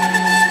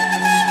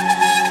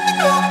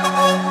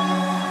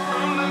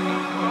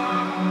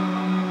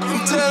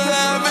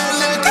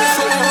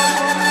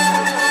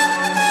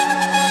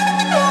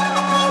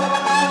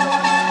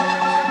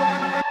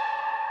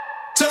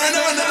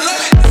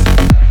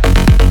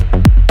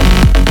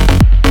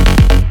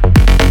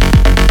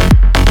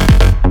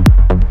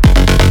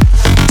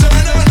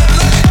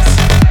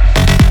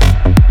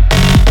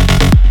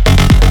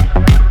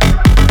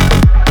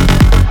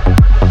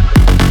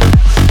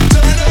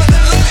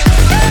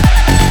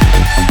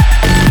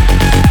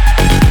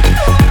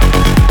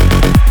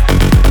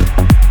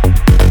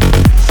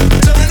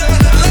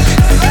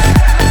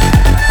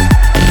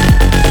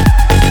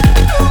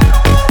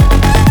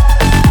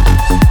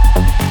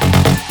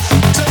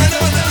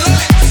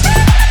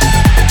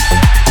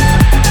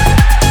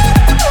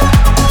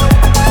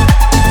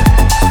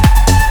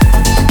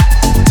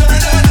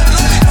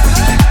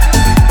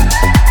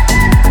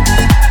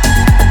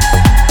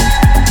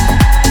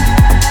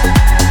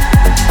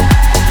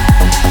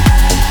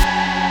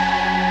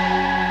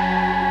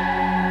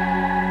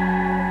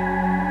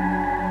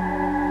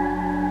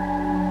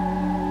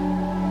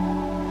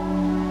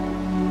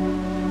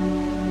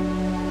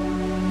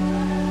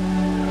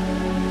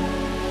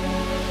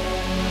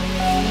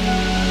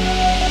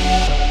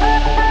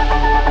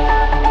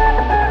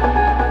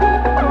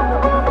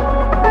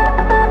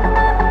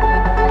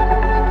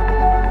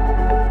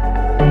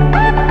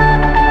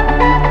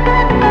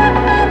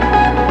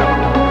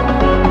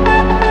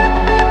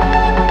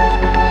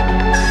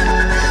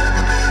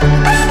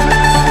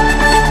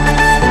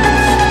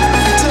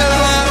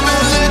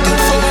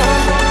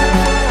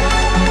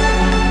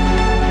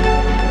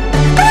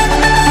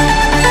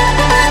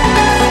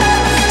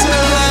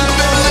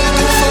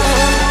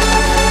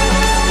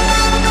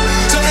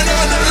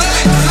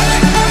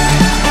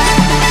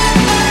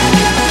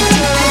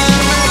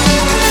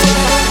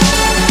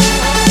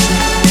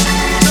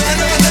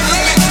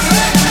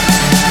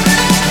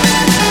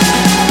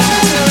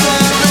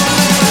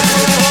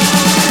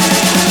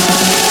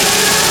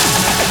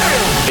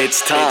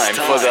 Time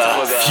for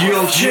the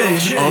Fuel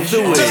Tune of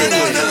the Week.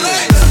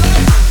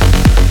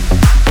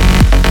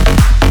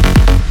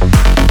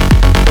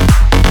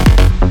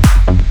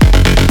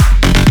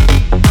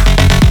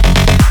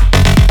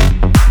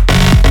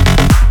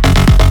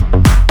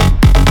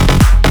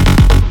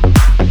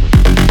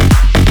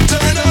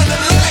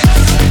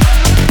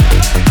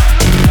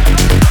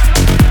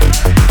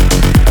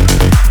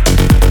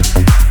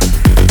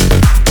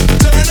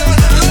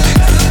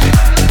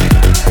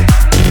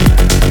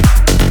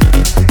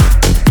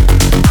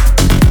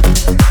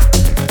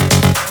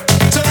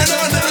 Turn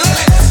on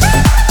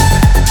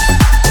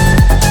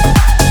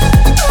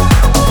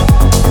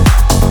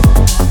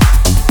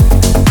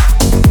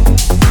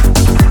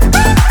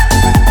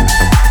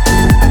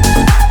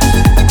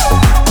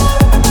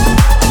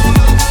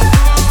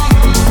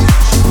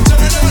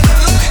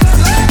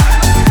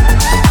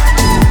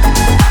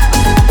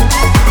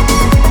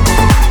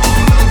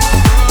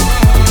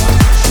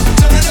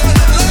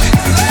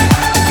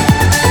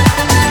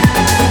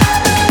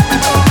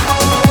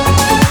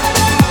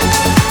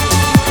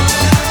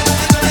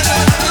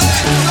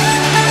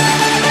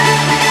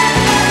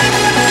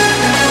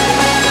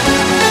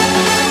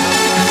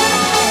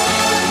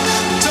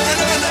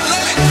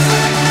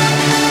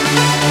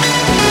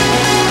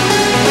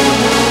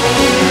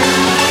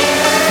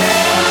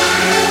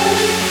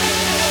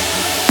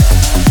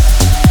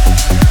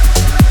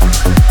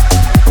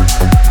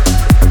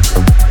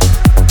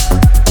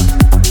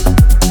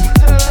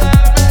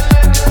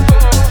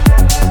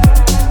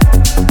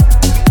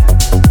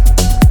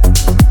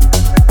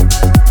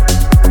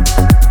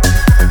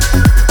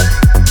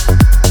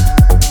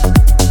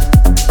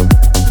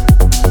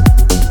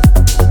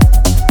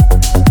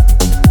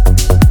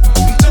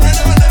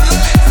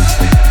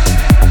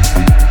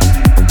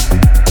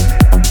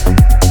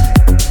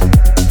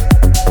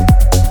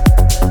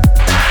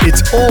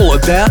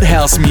about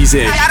house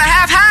music. Gotta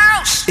have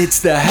house It's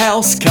the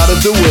House Cut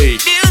of the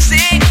Week.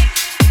 music.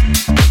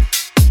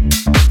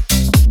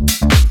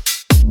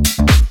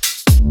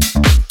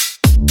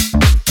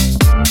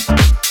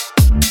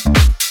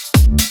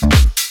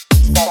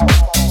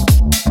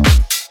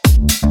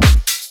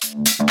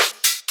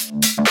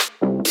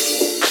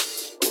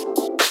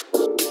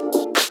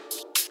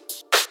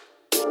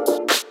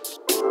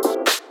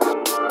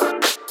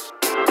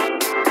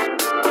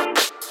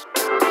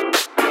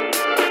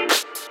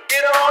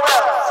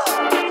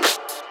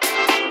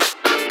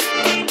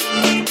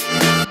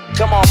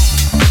 Come on.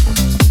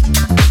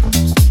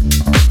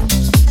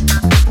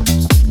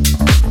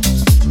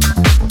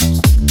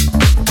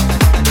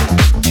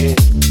 Yeah.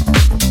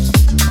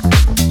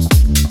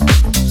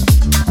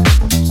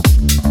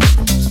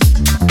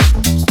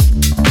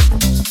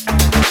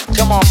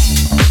 Come on.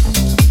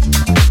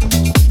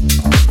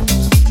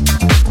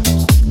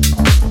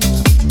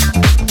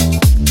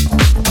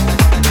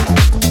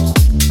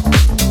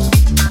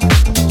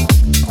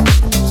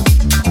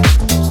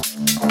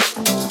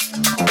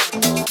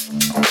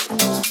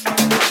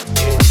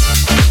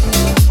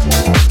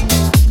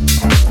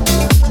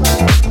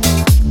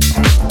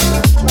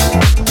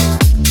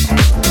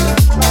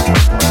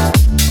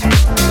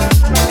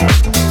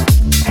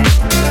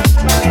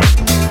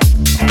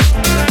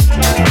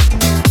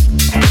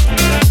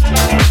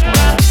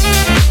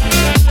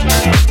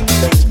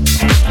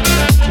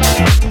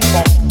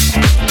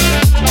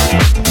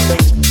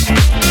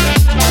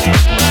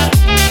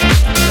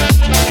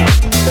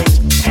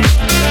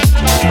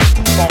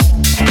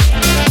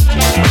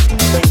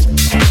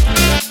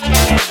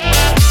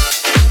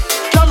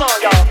 Come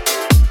on, y'all.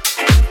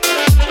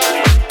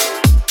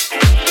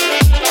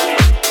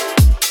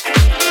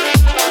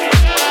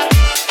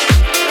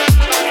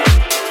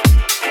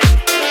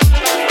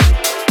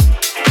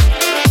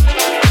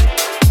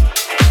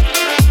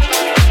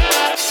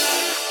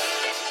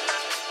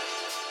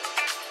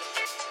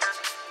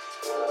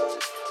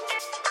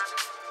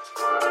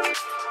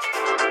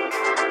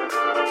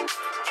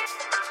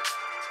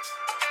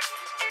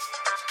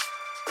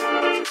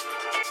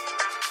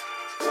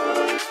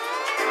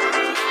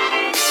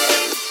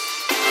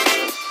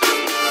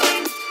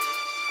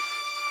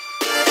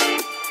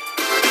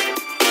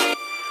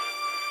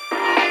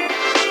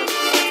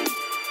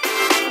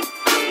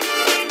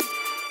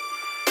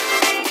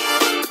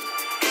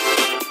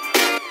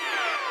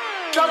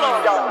 Come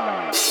on,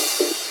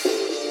 y'all.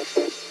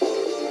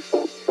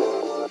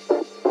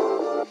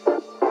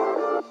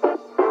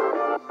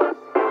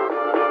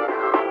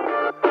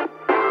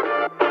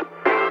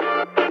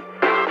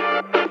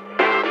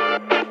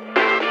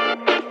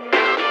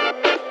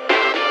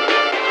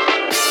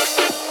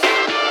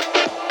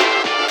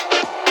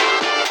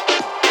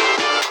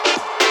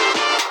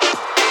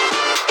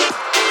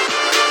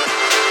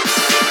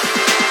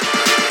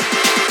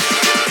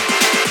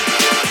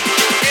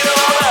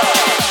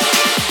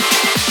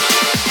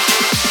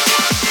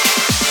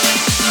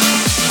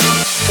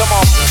 Come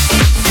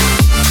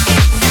on.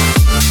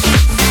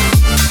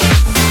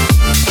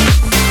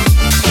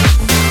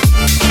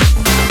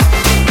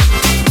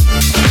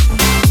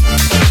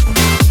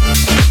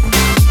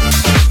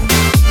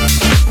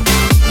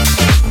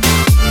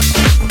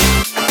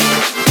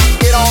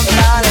 Get on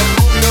down and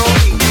move your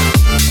feet.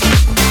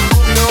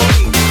 Move your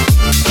feet.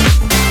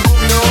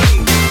 Move your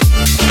feet.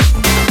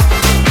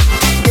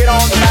 Get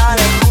on down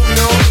and move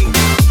your feet.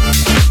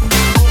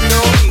 Move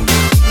your feet.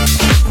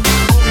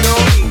 Move your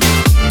feet.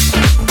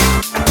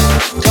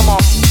 Come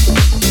on.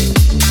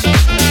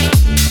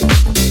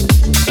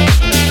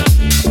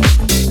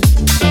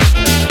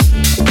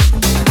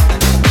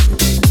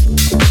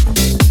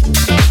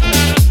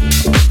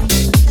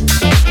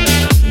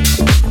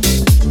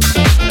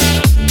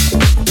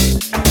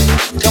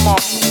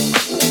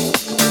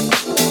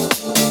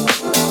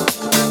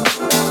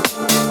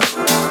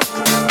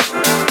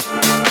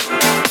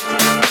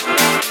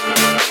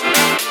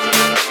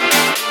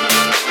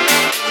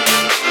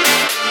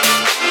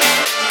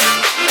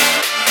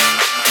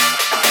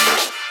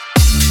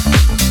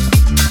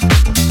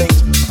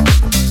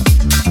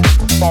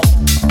 Come on.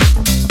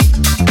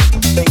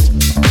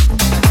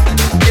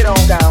 Get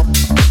on down.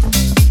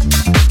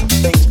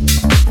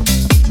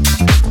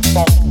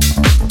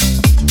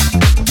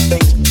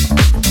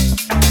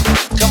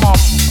 Come on.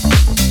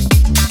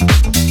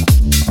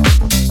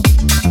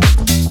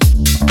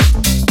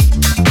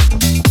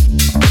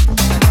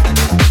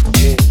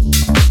 Yeah.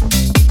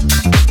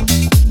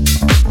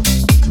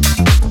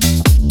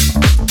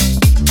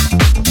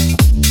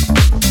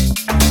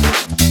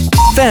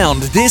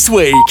 Found this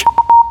week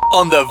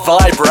on the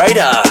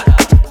Vibrator.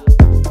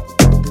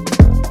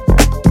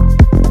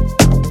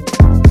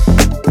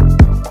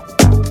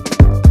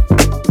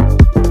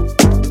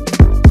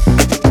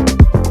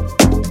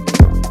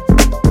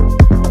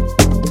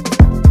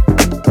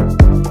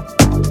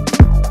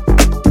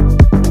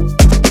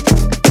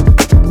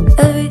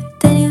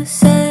 Everything you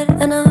said,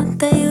 I know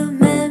that you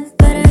meant,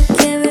 but I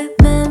can't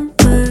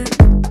remember.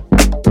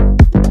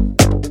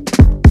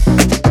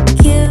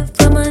 You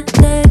from my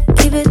neck,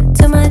 keep it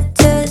to my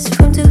chest,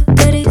 from to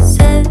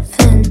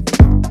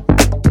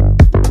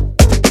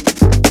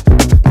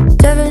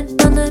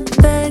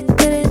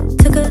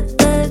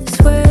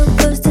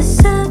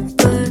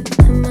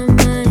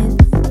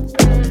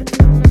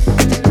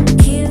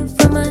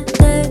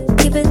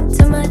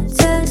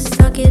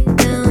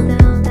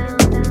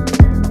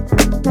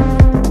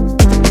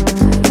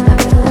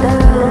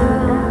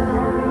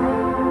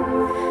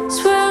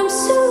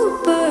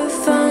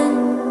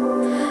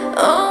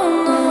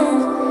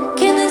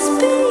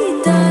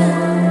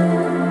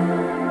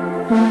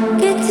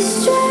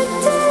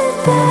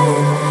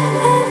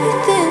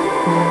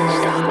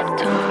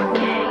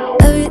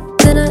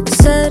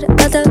said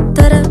I thought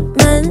that I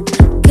meant.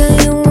 Can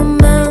you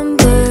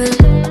remember?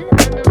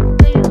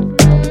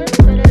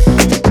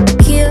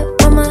 Key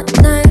on my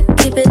neck,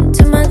 keep it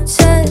to my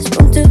chest.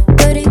 Room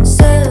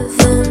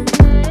 237.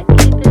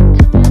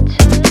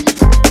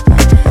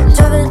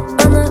 Driving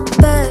on the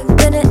back,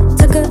 then it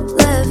took a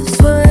left.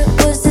 Swear it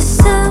was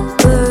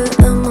December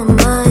in my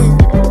mind.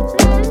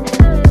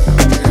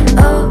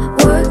 All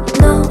work,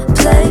 no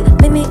play.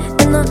 Meet me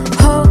in the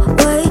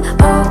hallway.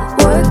 All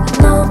work,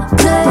 no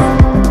play.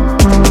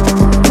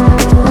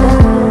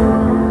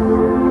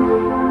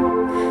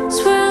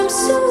 Swear I'm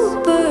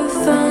super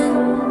fun.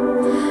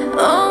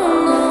 Oh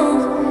no,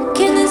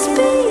 can this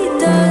be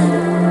done?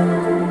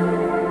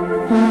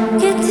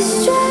 Get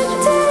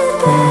distracted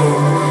by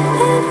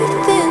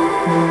everything.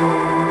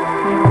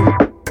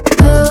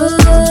 Oh,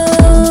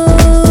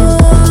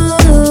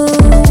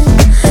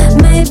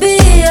 maybe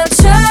I'll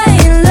try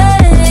and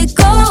let it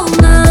go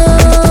now.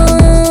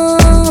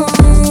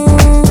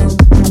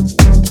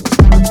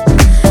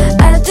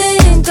 I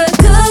think I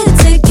could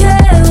take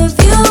care of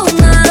you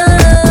now.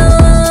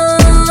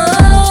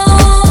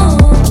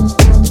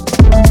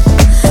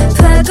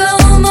 Pack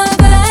all my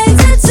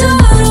bags and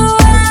turn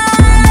around.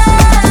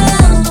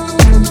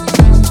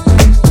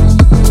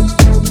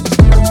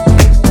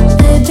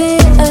 Maybe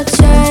I'll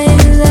try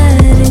and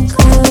let it go.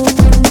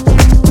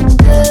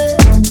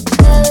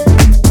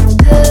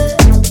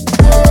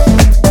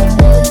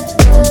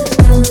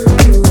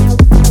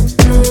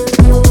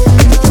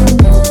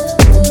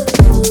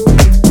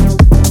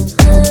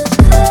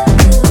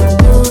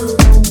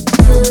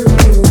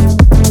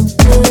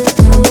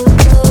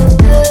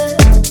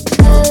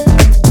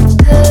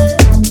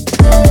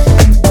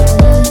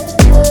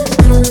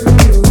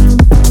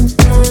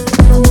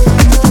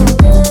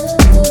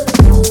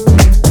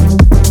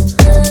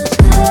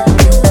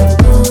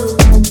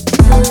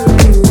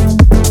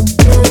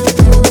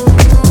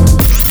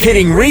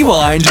 Hitting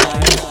rewind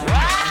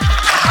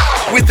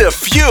with the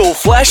Fuel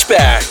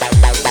Flashback.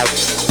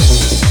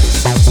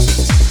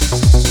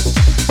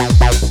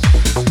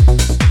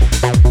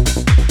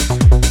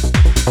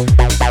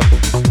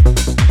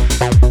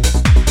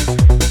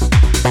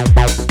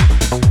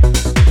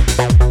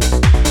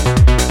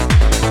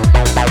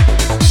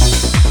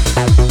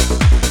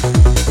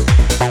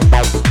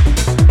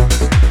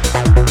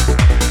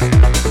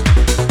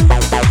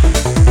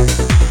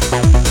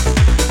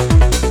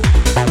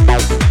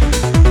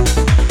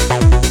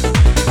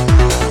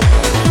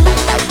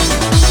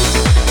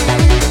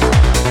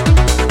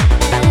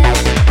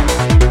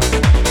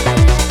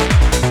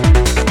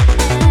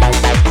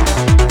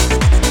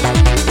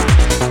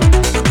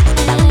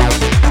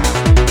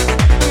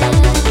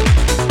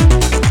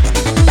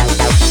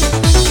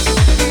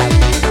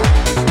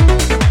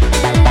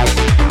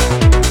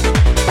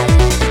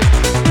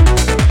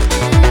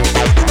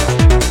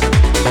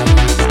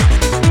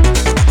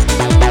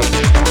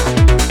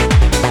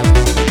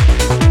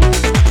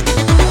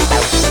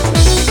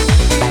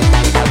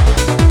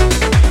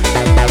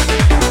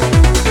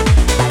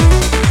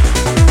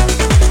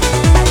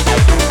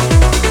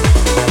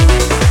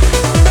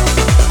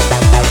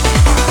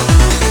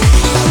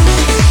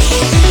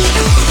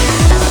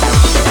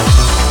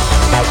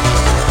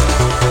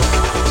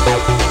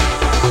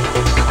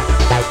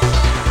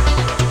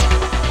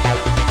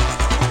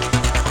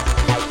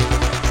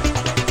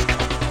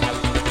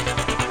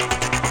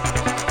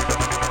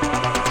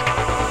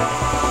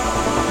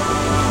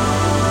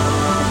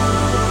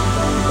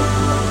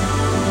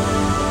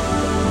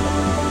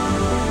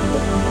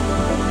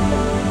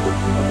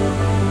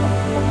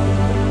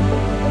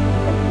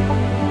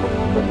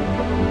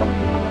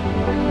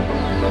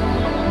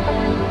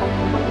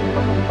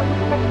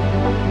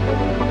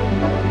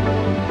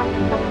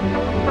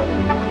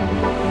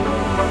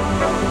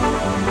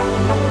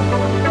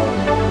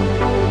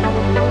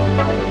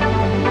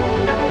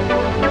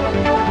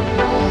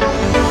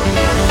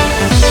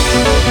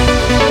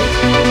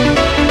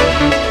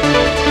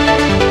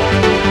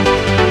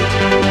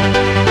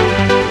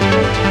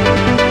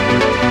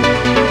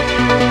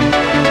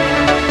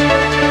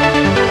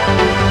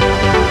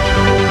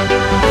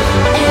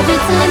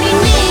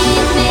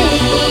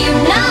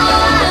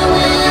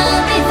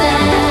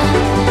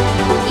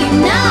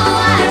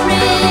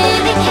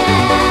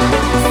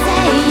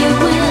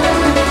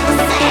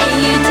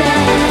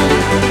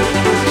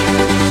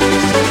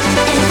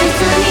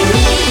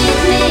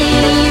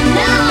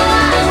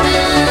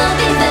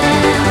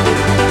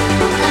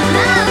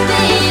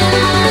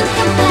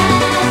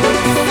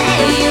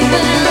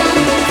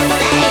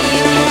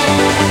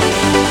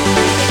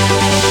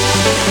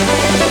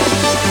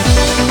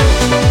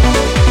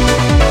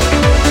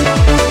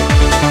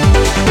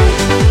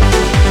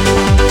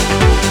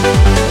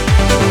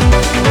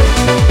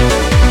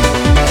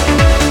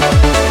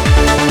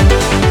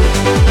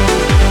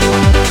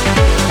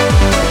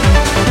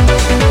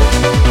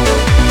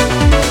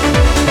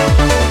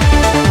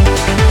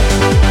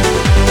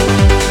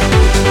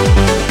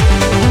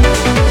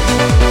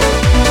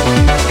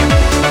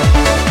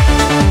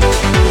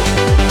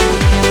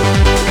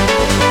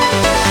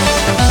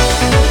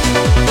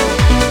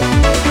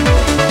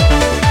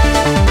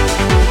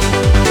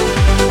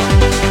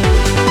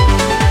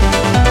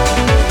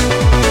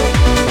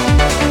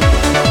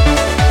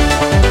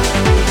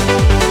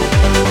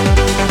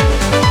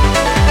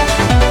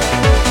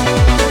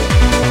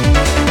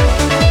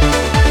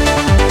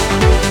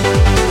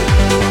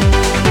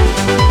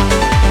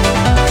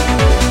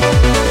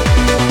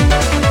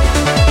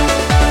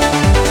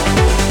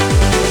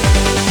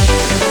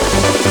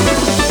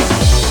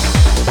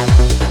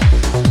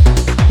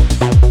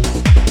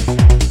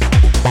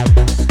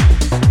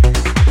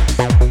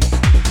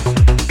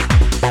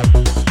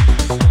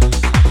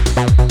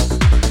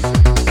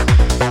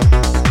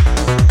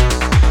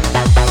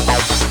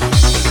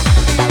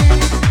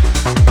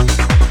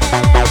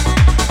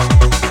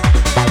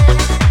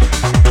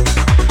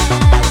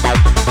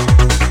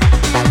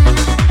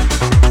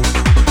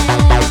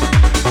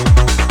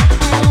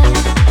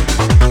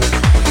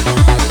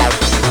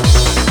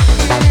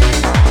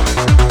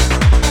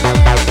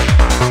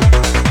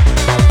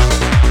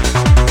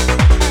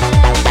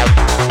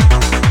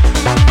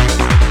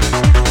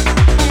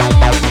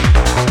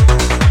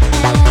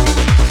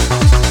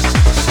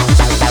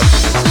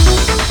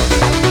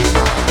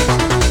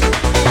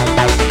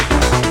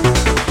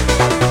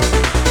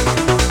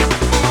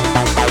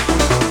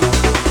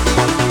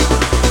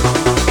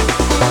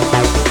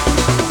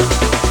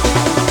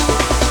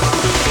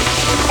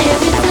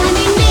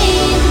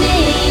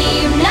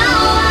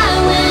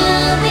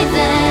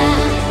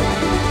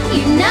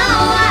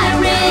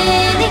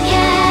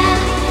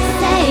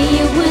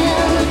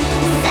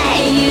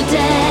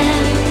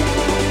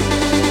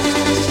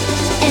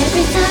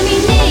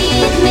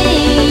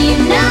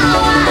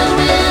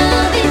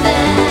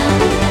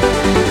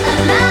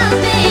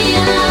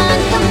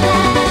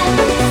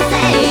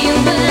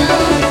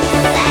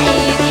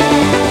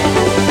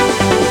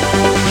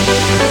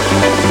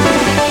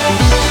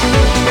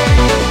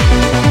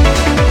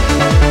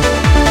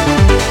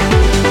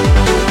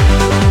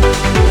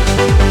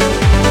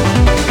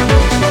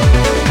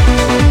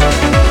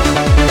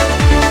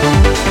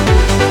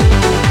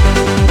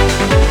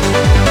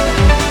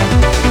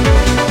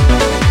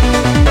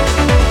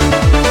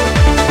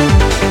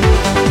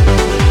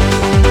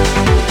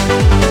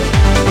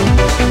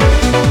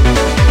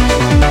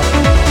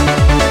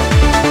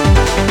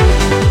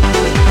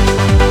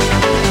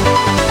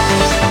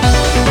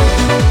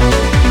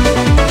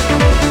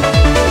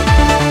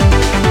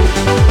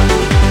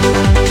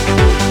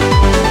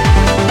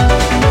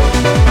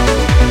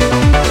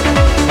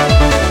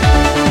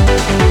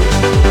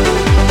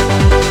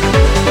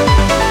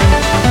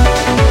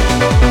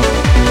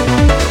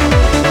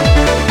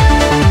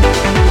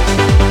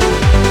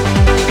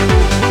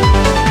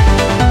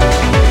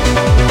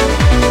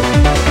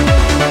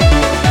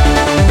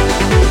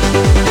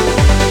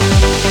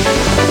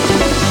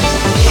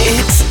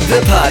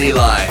 The Party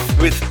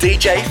Life with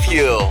DJ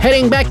Fuel.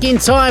 Heading back in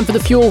time for the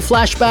Fuel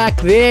flashback,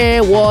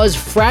 there was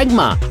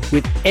Fragma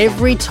with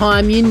Every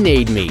Time You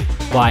Need Me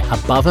by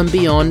Above and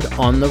Beyond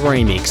on the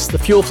remix. The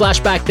Fuel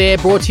flashback there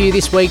brought to you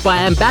this week by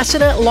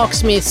Ambassador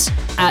Locksmiths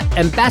at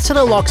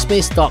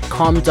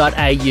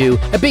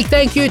ambassadorlocksmiths.com.au. A big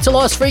thank you to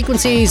Lost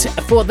Frequencies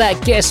for that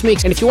guest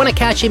mix. And if you want to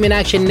catch him in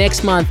action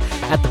next month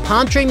at the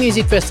Palm Tree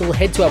Music Festival,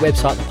 head to our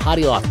website,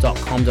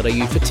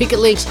 thepartylife.com.au, for ticket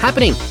links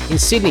happening in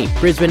Sydney,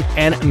 Brisbane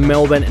and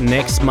Melbourne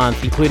next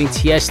month, including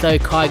Tiesto,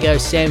 Kygo,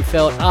 Sam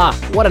Feld.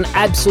 What an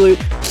absolute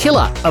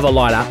killer of a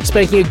lineup.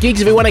 Speaking of gigs,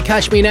 if you want to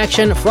catch me in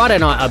action, Friday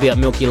night I'll be at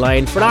Milky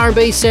Lane for an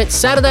R&B set.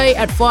 Saturday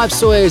at Five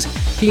Sawyers,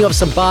 kicking off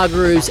some bar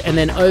grooves, and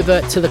then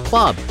over to the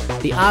club,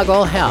 the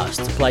Argyle House,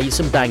 to play you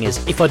some bangers.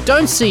 If I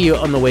don't see you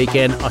on the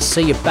weekend, I'll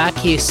see you back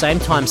here, same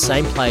time,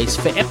 same place,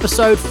 for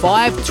episode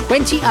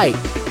 528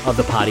 of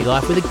The Party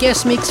Life with a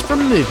guest mix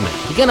from Movement.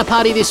 You're going to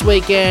party this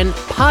weekend,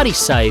 party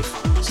safe.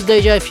 This is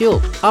DJ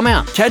Fuel. I'm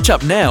out. Catch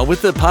up now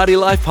with the Party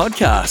Life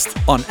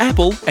podcast on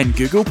Apple and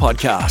Google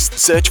Podcasts.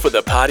 Search for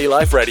The Party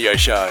Life Radio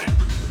Show.